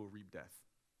 you will reap death.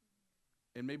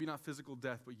 And maybe not physical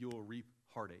death, but you will reap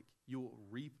heartache. You will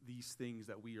reap these things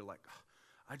that we are like, oh,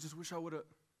 I just wish I would have.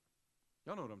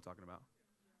 Y'all know what I'm talking about.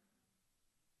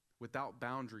 Without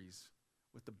boundaries,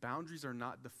 if the boundaries are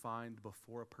not defined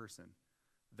before a person,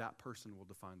 that person will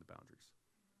define the boundaries.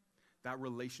 That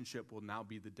relationship will now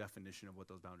be the definition of what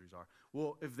those boundaries are.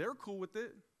 Well, if they're cool with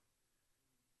it,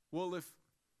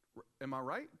 am I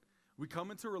right? We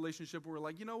come into a relationship where we're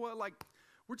like, you know what, like,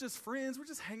 we're just friends, we're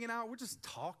just hanging out, we're just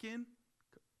talking.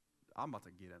 I'm about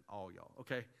to get in all y'all,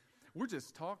 okay? We're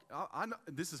just talking. I know,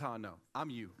 this is how I know. I'm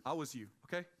you. I was you,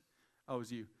 okay? I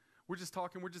was you. We're just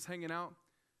talking, we're just hanging out.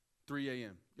 3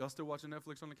 a.m. Y'all still watching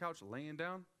Netflix on the couch, laying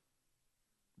down?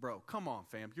 Bro, come on,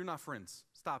 fam. You're not friends.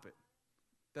 Stop it.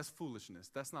 That's foolishness.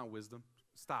 That's not wisdom.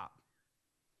 Stop.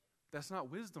 That's not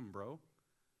wisdom, bro.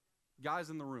 Guys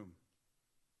in the room,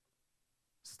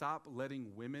 stop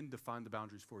letting women define the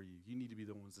boundaries for you. You need to be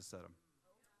the ones to set them.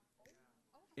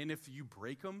 And if you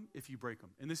break them,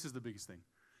 and this is the biggest thing,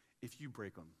 if you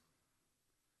break them,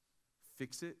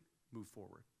 fix it, move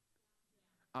forward.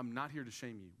 I'm not here to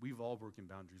shame you. We've all broken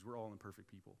boundaries. We're all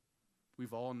imperfect people.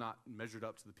 We've all not measured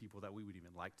up to the people that we would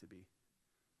even like to be.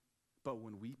 But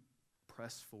when we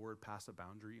press forward past a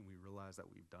boundary and we realize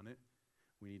that we've done it,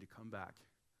 we need to come back,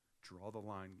 draw the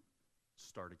line,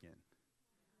 start again.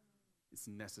 It's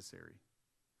necessary.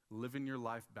 Living your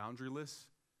life boundaryless,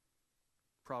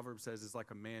 Proverbs says, is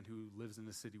like a man who lives in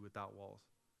a city without walls.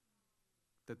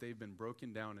 That they've been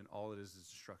broken down and all it is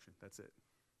destruction. That's it.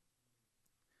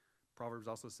 Proverbs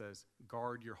also says,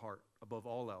 guard your heart above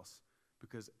all else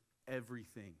because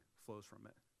everything flows from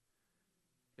it.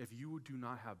 If you do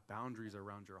not have boundaries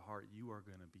around your heart, you are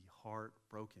going to be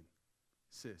heartbroken.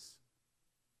 Sis,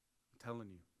 I'm telling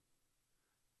you,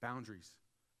 boundaries,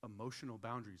 emotional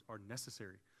boundaries are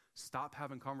necessary. Stop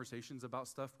having conversations about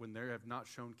stuff when they have not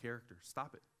shown character.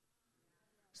 Stop it.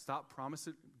 Stop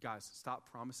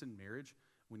promising marriage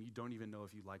when you don't even know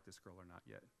if you like this girl or not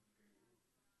yet.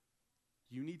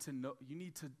 You need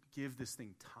to give this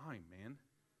thing time, man.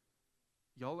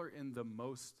 Y'all are in the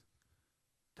most,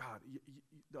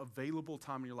 available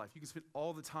time in your life. You can spend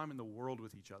all the time in the world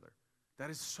with each other. That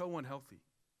is so unhealthy.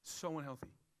 So unhealthy.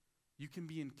 You can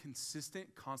be in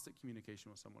consistent, constant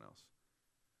communication with someone else.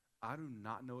 I do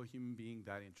not know a human being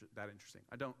that interesting.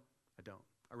 I don't.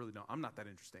 I really don't. I'm not that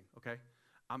interesting, okay?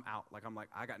 I'm out.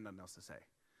 I got nothing else to say.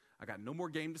 I got no more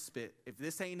game to spit. If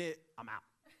this ain't it, I'm out.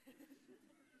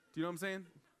 Do you know what I'm saying?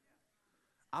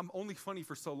 I'm only funny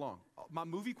for so long. My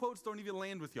movie quotes don't even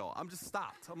land with y'all. I'm just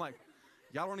stopped. I'm like,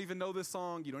 y'all don't even know this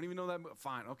song. You don't even know that.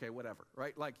 Fine, okay, whatever,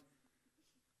 right? Like,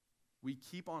 we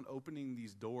keep on opening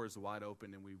these doors wide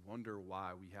open and we wonder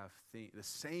why we have the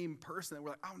same person that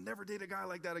we're like, I'll never date a guy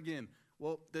like that again.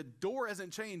 Well, the door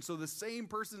hasn't changed, so the same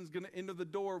person is going to enter the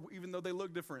door even though they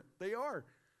look different. They are.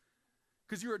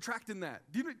 Because you're attracting that.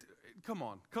 Come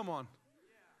on.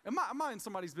 Am I in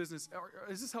somebody's business?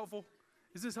 Is this helpful?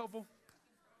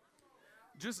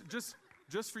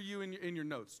 Just for you in your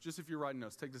notes, just if you're writing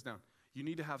notes, take this down. You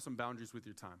need to have some boundaries with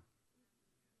your time.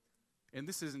 And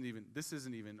this isn't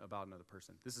even about another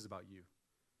person. This is about you.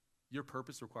 Your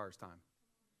purpose requires time.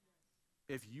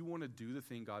 If you want to do the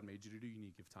thing God made you to do, you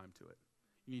need to give time to it.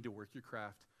 You need to work your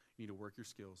craft. You need to work your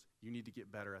skills. You need to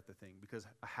get better at the thing because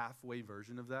a halfway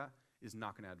version of that is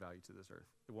not going to add value to this earth.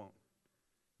 It won't.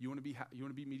 You want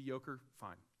to be mediocre?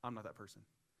 Fine. I'm not that person.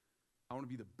 I want to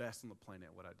be the best on the planet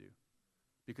at what I do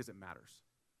because it matters.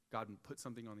 God put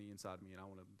something on the inside of me, and I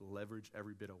want to leverage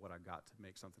every bit of what I got to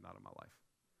make something out of my life.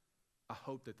 I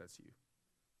hope that that's you.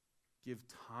 Give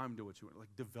time to what you want.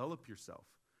 Like, develop yourself.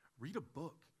 Read a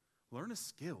book. Learn a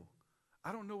skill.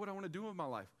 I don't know what I want to do with my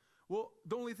life. Well,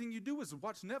 the only thing you do is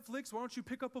watch Netflix. Why don't you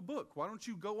pick up a book? Why don't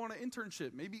you go on an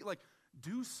internship? Maybe,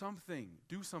 do something.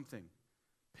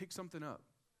 Pick something up.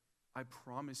 I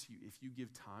promise you, if you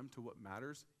give time to what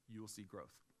matters, you will see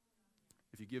growth.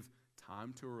 If you give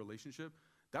time to a relationship,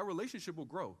 that relationship will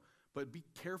grow. But be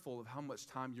careful of how much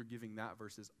time you're giving that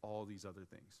versus all these other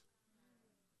things.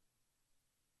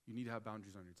 You need to have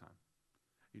boundaries on your time.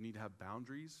 You need to have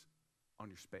boundaries on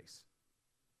your space.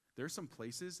 There are some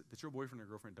places that your boyfriend or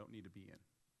girlfriend don't need to be in.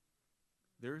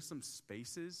 There are some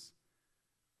spaces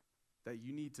that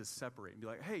you need to separate and be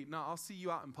like, hey, no, I'll see you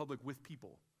out in public with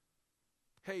people.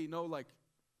 Hey, no,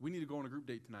 we need to go on a group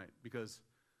date tonight because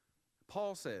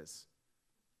Paul says,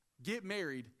 get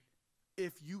married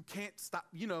if you can't stop.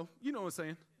 You know what I'm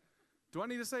saying. Do I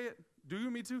need to say it? Do you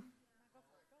need me to?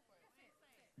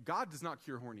 God does not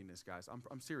cure horniness, guys.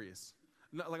 I'm serious.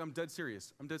 I'm dead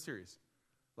serious.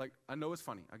 Like, I know it's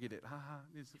funny. I get it. Ha ha,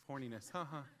 it's horniness. Ha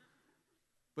ha.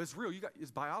 But it's real.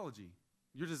 It's biology.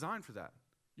 You're designed for that.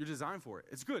 You're designed for it.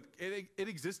 It's good. It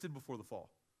existed before the fall.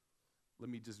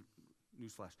 Let me just,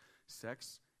 newsflash.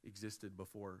 Sex existed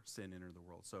before sin entered the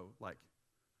world. So, like,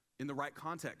 in the right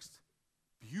context,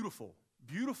 beautiful,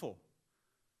 beautiful.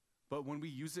 But when we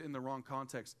use it in the wrong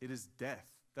context, it is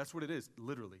death. That's what it is,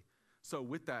 literally. So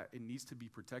with that, it needs to be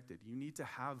protected. You need to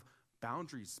have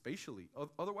boundaries spatially.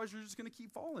 Otherwise, you're just going to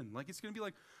keep falling. Like, it's going to be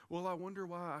like, well, I wonder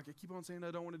why. I keep on saying I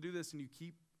don't want to do this, and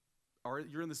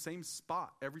you're in the same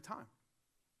spot every time.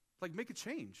 Like, make a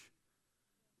change.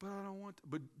 But I don't want to.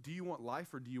 But do you want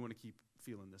life, or do you want to keep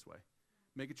feeling this way?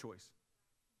 Make a choice.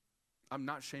 I'm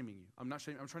not shaming you. I'm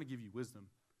trying to give you wisdom.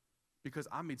 Because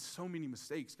I made so many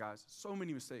mistakes, guys. So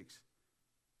many mistakes.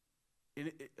 And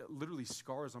it literally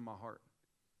scars on my heart.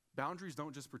 Boundaries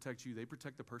don't just protect you. They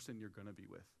protect the person you're going to be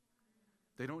with.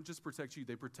 They don't just protect you.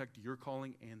 They protect your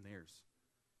calling and theirs.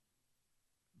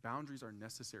 Boundaries are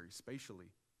necessary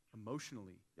spatially,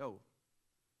 emotionally.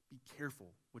 Be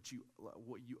careful what you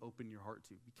open your heart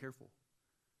to. Be careful.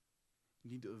 You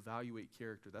need to evaluate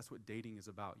character. That's what dating is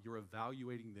about. You're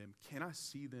evaluating them. Can I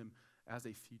see them as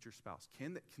a future spouse?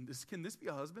 Can this be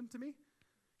a husband to me?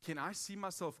 Can I see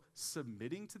myself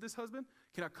submitting to this husband?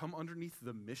 Can I come underneath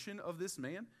the mission of this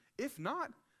man? If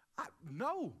not,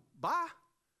 no, bye.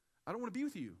 I don't want to be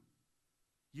with you.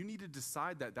 You need to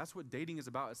decide that. That's what dating is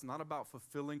about. It's not about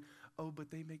fulfilling,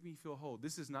 but they make me feel whole.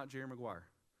 This is not Jerry Maguire.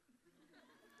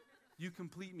 You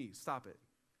complete me. Stop it.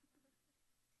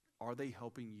 Are they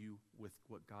helping you with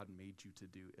what God made you to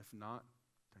do? If not,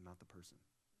 they're not the person.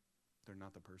 They're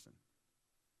not the person.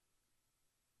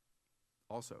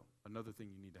 Also, another thing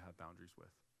you need to have boundaries with.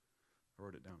 I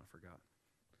wrote it down. I forgot.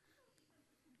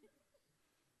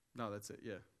 No, that's it.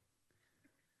 Yeah.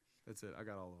 That's it. I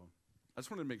got all of them. I just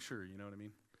wanted to make sure, you know what I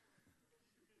mean?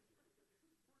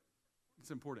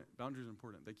 It's important. Boundaries are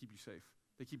important. They keep you safe.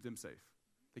 They keep them safe.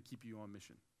 They keep you on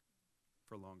mission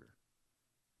for longer.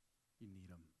 You need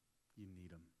them. You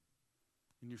need them.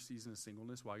 In your season of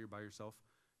singleness, while you're by yourself,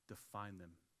 define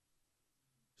them.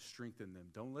 Strengthen them.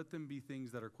 Don't let them be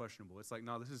things that are questionable. It's like,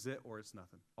 no, this is it or it's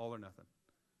nothing. All or nothing.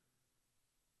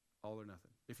 All or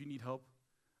nothing. If you need help,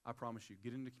 I promise you,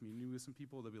 get into community with some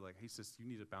people. They'll be like, hey, sis, you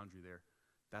need a boundary there.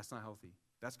 That's not healthy.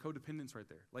 That's codependence right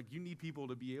there. Like, you need people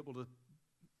to be able to,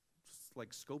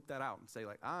 like, scope that out and say,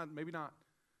 like, maybe not.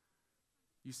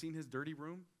 You seen his dirty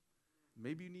room?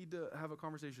 Maybe you need to have a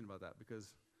conversation about that,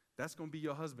 because that's going to be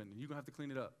your husband, and you're going to have to clean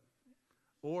it up.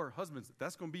 Or husbands,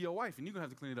 that's going to be your wife, and you're going to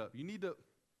have to clean it up. You need to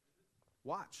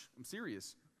watch. I'm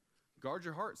serious. Guard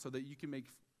your heart so that you can make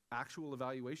actual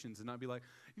evaluations and not be like,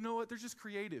 you know what, they're just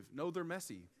creative. No, they're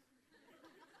messy.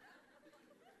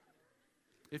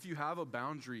 If you have a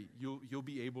boundary, you'll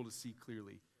be able to see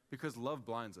clearly, because love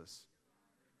blinds us.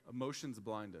 Emotions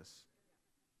blind us.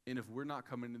 And if we're not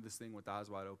coming into this thing with eyes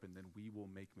wide open, then we will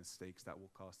make mistakes that will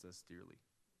cost us dearly.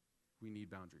 We need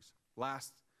boundaries.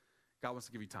 Last, God wants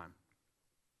to give you time.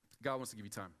 God wants to give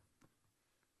you time.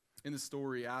 In the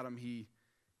story, Adam, he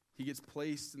gets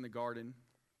placed in the garden.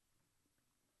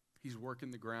 He's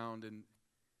working the ground, and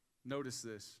notice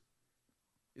this.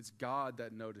 It's God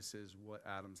that notices what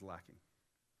Adam's lacking.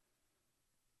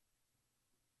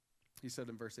 He said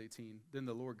in verse 18, then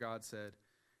the Lord God said,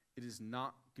 it is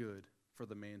not good for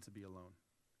the man to be alone.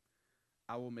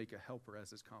 I will make a helper as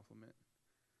his complement.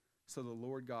 So the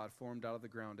Lord God formed out of the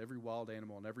ground every wild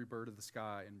animal and every bird of the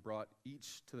sky and brought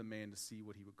each to the man to see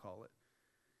what he would call it.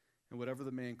 And whatever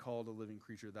the man called a living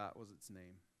creature, that was its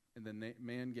name. And the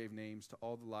man gave names to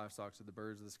all the livestock, to the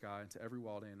birds of the sky, and to every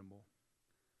wild animal.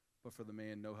 But for the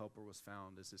man, no helper was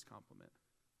found as his complement.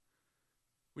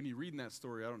 When you read in that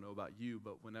story, I don't know about you,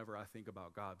 but whenever I think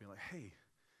about God being like, hey,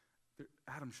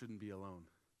 Adam shouldn't be alone.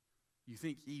 You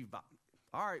think Eve,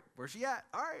 all right, where's she at?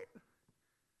 All right.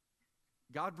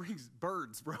 God brings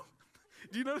birds, bro.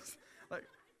 Do you notice? Like,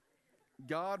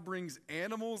 God brings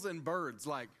animals and birds.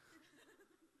 Like,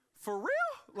 for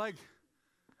real? Like,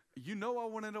 you know I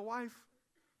wanted a wife.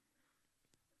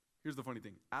 Here's the funny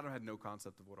thing. Adam had no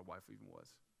concept of what a wife even was.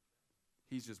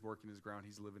 He's just working his ground.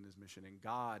 He's living his mission. And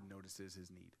God notices his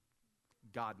need.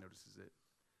 God notices it.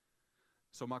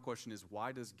 So my question is,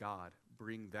 why does God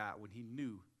bring that when he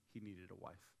knew he needed a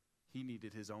wife? He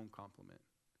needed his own complement.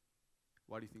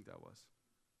 Why do you think that was?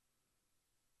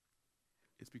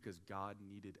 It's because God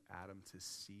needed Adam to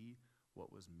see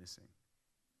what was missing.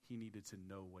 He needed to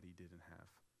know what he didn't have.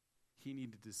 He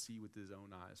needed to see with his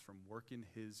own eyes, from working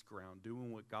his ground,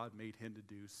 doing what God made him to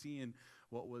do, seeing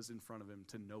what was in front of him,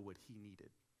 to know what he needed.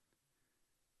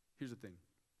 Here's the thing.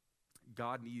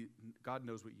 God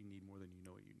knows what you need more than you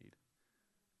know what you need.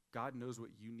 God knows what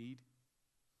you need,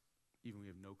 even when we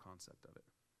have no concept of it.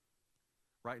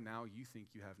 Right now, you think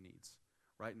you have needs.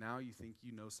 Right now, you think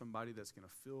you know somebody that's going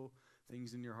to fill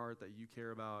things in your heart that you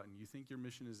care about, and you think your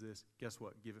mission is this. Guess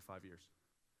what? Give it 5 years.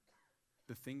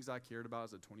 The things I cared about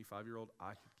as a 25-year-old,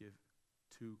 I could give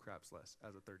 2 craps less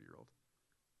as a 30-year-old.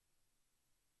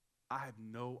 I had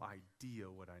no idea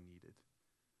what I needed,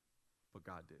 but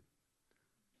God did.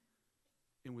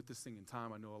 And with this thing in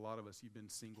time, I know a lot of us, you've been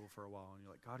single for a while, and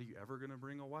you're like, God, are you ever going to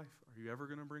bring a wife? Are you ever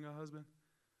going to bring a husband?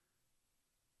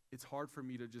 It's hard for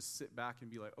me to just sit back and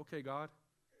be like, okay, God,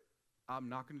 I'm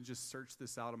not going to just search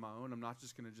this out on my own. I'm not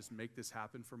just going to just make this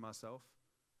happen for myself.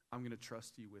 I'm going to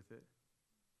trust you with it.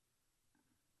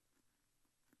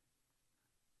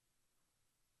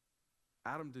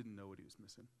 Adam didn't know what he was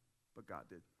missing, but God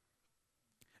did.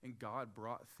 And God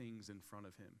brought things in front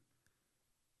of him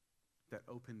that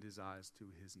opened his eyes to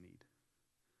his need.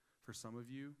 For some of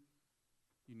you,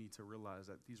 you need to realize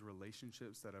that these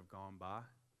relationships that have gone by,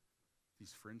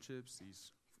 these friendships,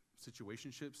 these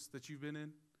situationships that you've been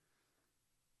in,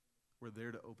 were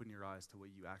there to open your eyes to what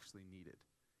you actually needed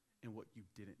and what you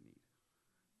didn't need.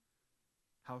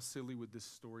 How silly would this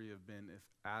story have been if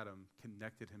Adam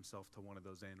connected himself to one of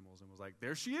those animals and was like,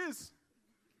 there she is.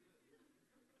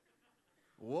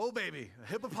 Whoa, baby, a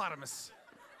hippopotamus.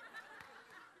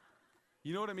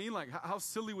 You know what I mean? Like, how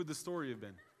silly would the story have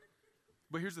been?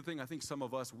 But here's the thing. I think some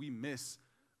of us, we miss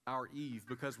our Eve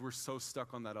because we're so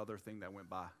stuck on that other thing that went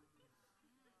by,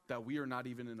 that we are not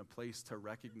even in a place to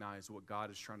recognize what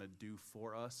God is trying to do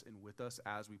for us and with us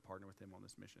as we partner with him on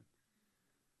this mission.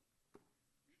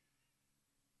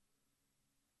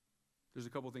 There's a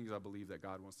couple things I believe that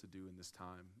God wants to do in this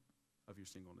time of your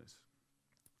singleness.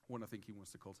 One, I think he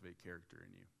wants to cultivate character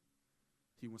in you.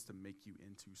 He wants to make you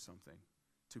into something,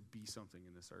 to be something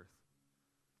in this earth,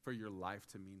 for your life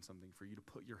to mean something, for you to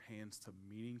put your hands to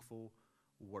meaningful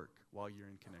work while you're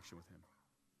in connection with him.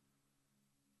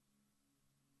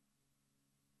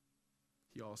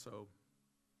 He also,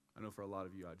 I know for a lot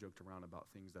of you, I joked around about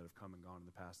things that have come and gone in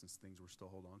the past and things we're still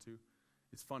holding on to.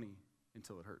 It's funny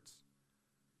until it hurts.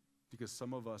 Because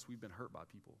some of us, we've been hurt by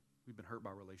people. We've been hurt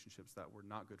by relationships that were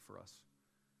not good for us.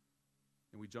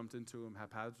 And we jumped into them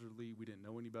haphazardly. We didn't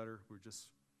know any better. We were just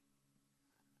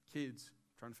kids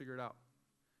trying to figure it out.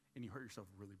 And you hurt yourself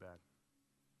really bad.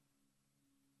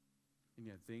 And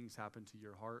yet things happen to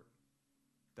your heart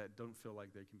that don't feel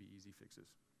like they can be easy fixes.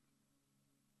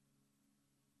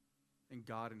 And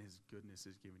God in his goodness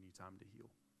is giving you time to heal.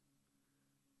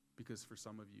 Because for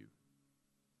some of you,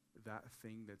 that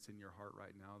thing that's in your heart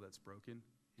right now that's broken,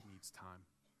 it needs time.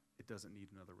 It doesn't need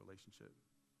another relationship.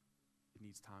 It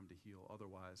needs time to heal.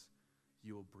 Otherwise,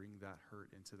 you will bring that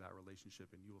hurt into that relationship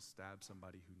and you will stab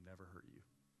somebody who never hurt you.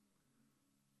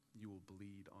 You will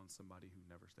bleed on somebody who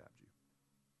never stabbed you.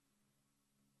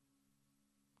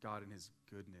 God in his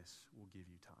goodness will give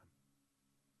you time.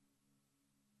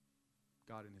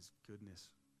 God in his goodness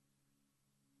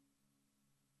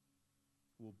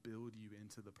will build you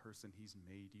into the person he's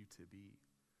made you to be,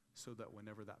 so that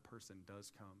whenever that person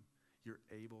does come, you're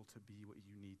able to be what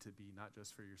you need to be, not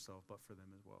just for yourself, but for them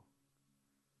as well.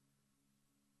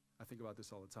 I think about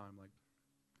this all the time. Like,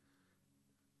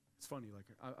 it's funny, like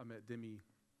I met Demi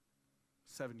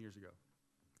 7 years ago.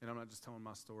 And I'm not just telling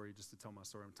my story just to tell my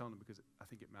story. I'm telling it because I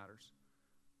think it matters.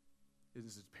 It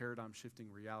is a paradigm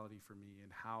shifting reality for me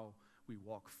and how we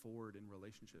walk forward in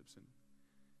relationships. And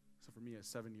so for me,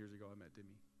 7 years ago, I met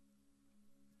Demi.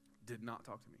 Did not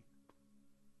talk to me.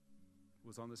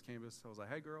 Was on this campus. I was like,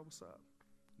 hey, girl, what's up?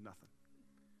 Nothing.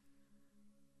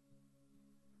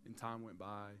 And time went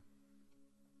by.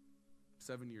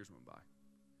 7 years went by.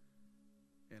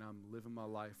 And I'm living my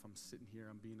life. I'm sitting here.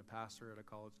 I'm being a pastor at a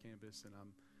college campus. And I'm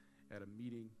at a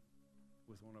meeting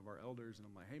with one of our elders. And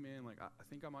I'm like, hey, man, like, I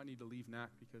think I might need to leave NAC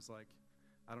because, like,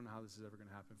 I don't know how this is ever going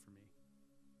to happen for me.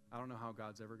 I don't know how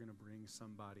God's ever going to bring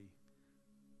somebody.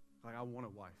 Like, I want a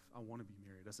wife. I want to be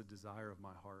married. That's a desire of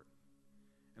my heart.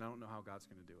 And I don't know how God's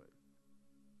going to do it.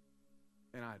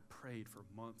 And I had prayed for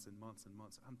months and months and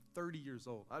months. I'm 30 years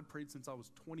old. I'd prayed since I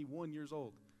was 21 years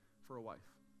old for a wife.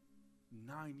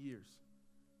 9 years.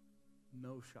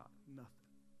 No shot. Nothing.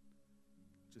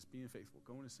 Just being faithful.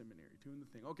 Going to seminary. Doing the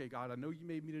thing. Okay, God, I know you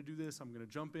made me to do this. I'm going to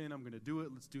jump in. I'm going to do it.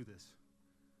 Let's do this.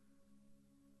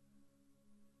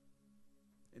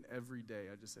 And every day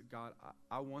I just said, God,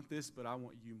 I want this, but I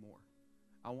want you more.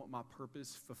 I want my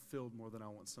purpose fulfilled more than I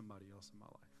want somebody else in my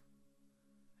life.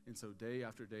 And so day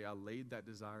after day, I laid that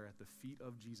desire at the feet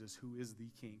of Jesus, who is the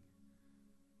King.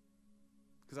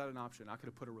 Because I had an option. I could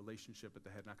have put a relationship at the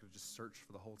head, and I could have just searched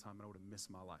for the whole time, and I would have missed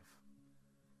my life.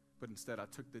 But instead, I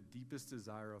took the deepest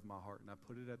desire of my heart and I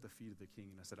put it at the feet of the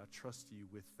King. And I said, I trust you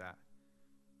with that.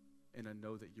 And I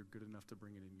know that you're good enough to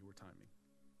bring it in your timing.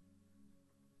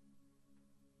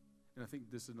 And I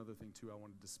think this is another thing too I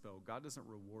want to dispel. God doesn't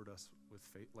reward us with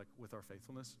faith, like with our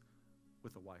faithfulness,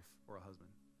 with a wife or a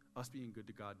husband. Us being good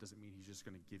to God doesn't mean he's just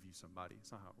going to give you somebody.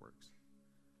 It's not how it works.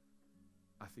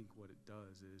 I think what it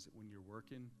does is when you're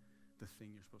working the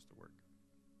thing you're supposed to work,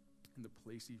 in the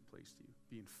place he placed you,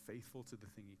 being faithful to the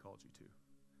thing he called you to,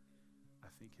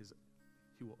 I think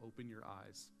he will open your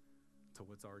eyes to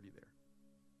what's already there.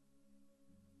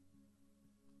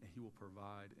 And he will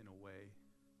provide in a way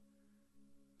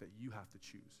that you have to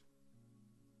choose.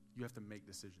 You have to make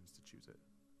decisions to choose it.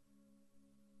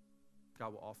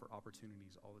 God will offer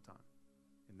opportunities all the time,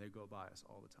 and they go by us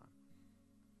all the time.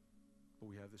 But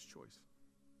we have this choice.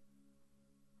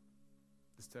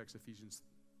 This text, Ephesians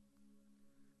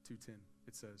 2:10,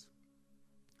 it says,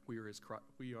 we are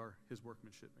his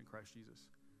workmanship in Christ Jesus,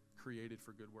 created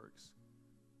for good works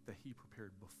that he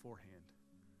prepared beforehand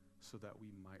so that we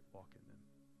might walk in them.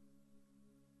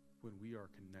 When we are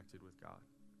connected with God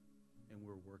and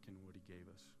we're working what he gave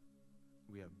us,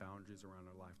 we have boundaries around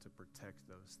our life to protect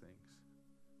those things.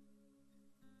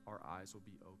 Our eyes will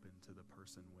be open to the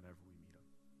person whenever we meet them.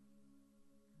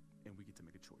 And we get to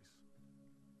make a choice.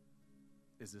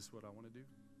 Is this what I want to do?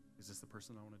 Is this the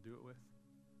person I want to do it with?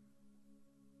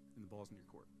 And the ball's in your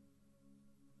court.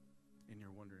 And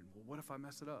you're wondering, well, what if I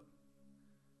mess it up?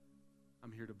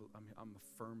 I'm a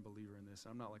firm believer in this.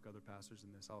 I'm not like other pastors in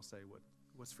this. I'll say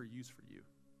what's for you is for you.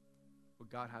 What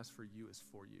God has for you is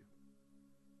for you.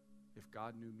 If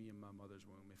God knew me in my mother's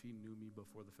womb, if he knew me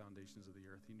before the foundations of the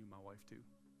earth, he knew my wife too.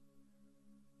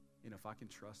 And if I can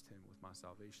trust him with my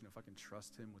salvation, if I can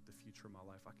trust him with the future of my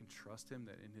life, I can trust him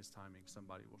that in his timing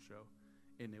somebody will show,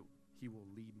 and he will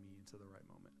lead me into the right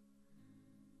moment.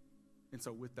 And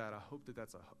so with that, I hope that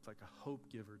that's a hope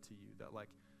giver to you, that like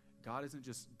God isn't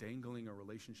just dangling a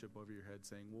relationship over your head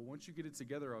saying, well, once you get it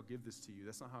together, I'll give this to you.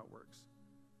 That's not how it works.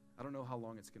 I don't know how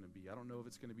long it's going to be. I don't know if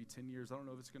it's going to be 10 years. I don't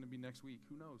know if it's going to be next week.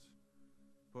 Who knows?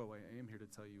 But what I am here to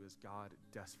tell you is God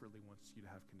desperately wants you to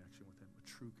have connection with him, a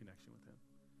true connection with him.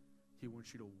 He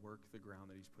wants you to work the ground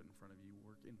that he's put in front of you,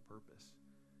 work in purpose.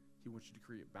 He wants you to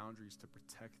create boundaries to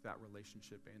protect that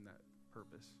relationship and that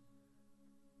purpose.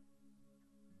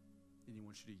 And he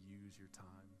wants you to use your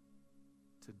time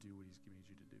to do what he's made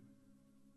you to do.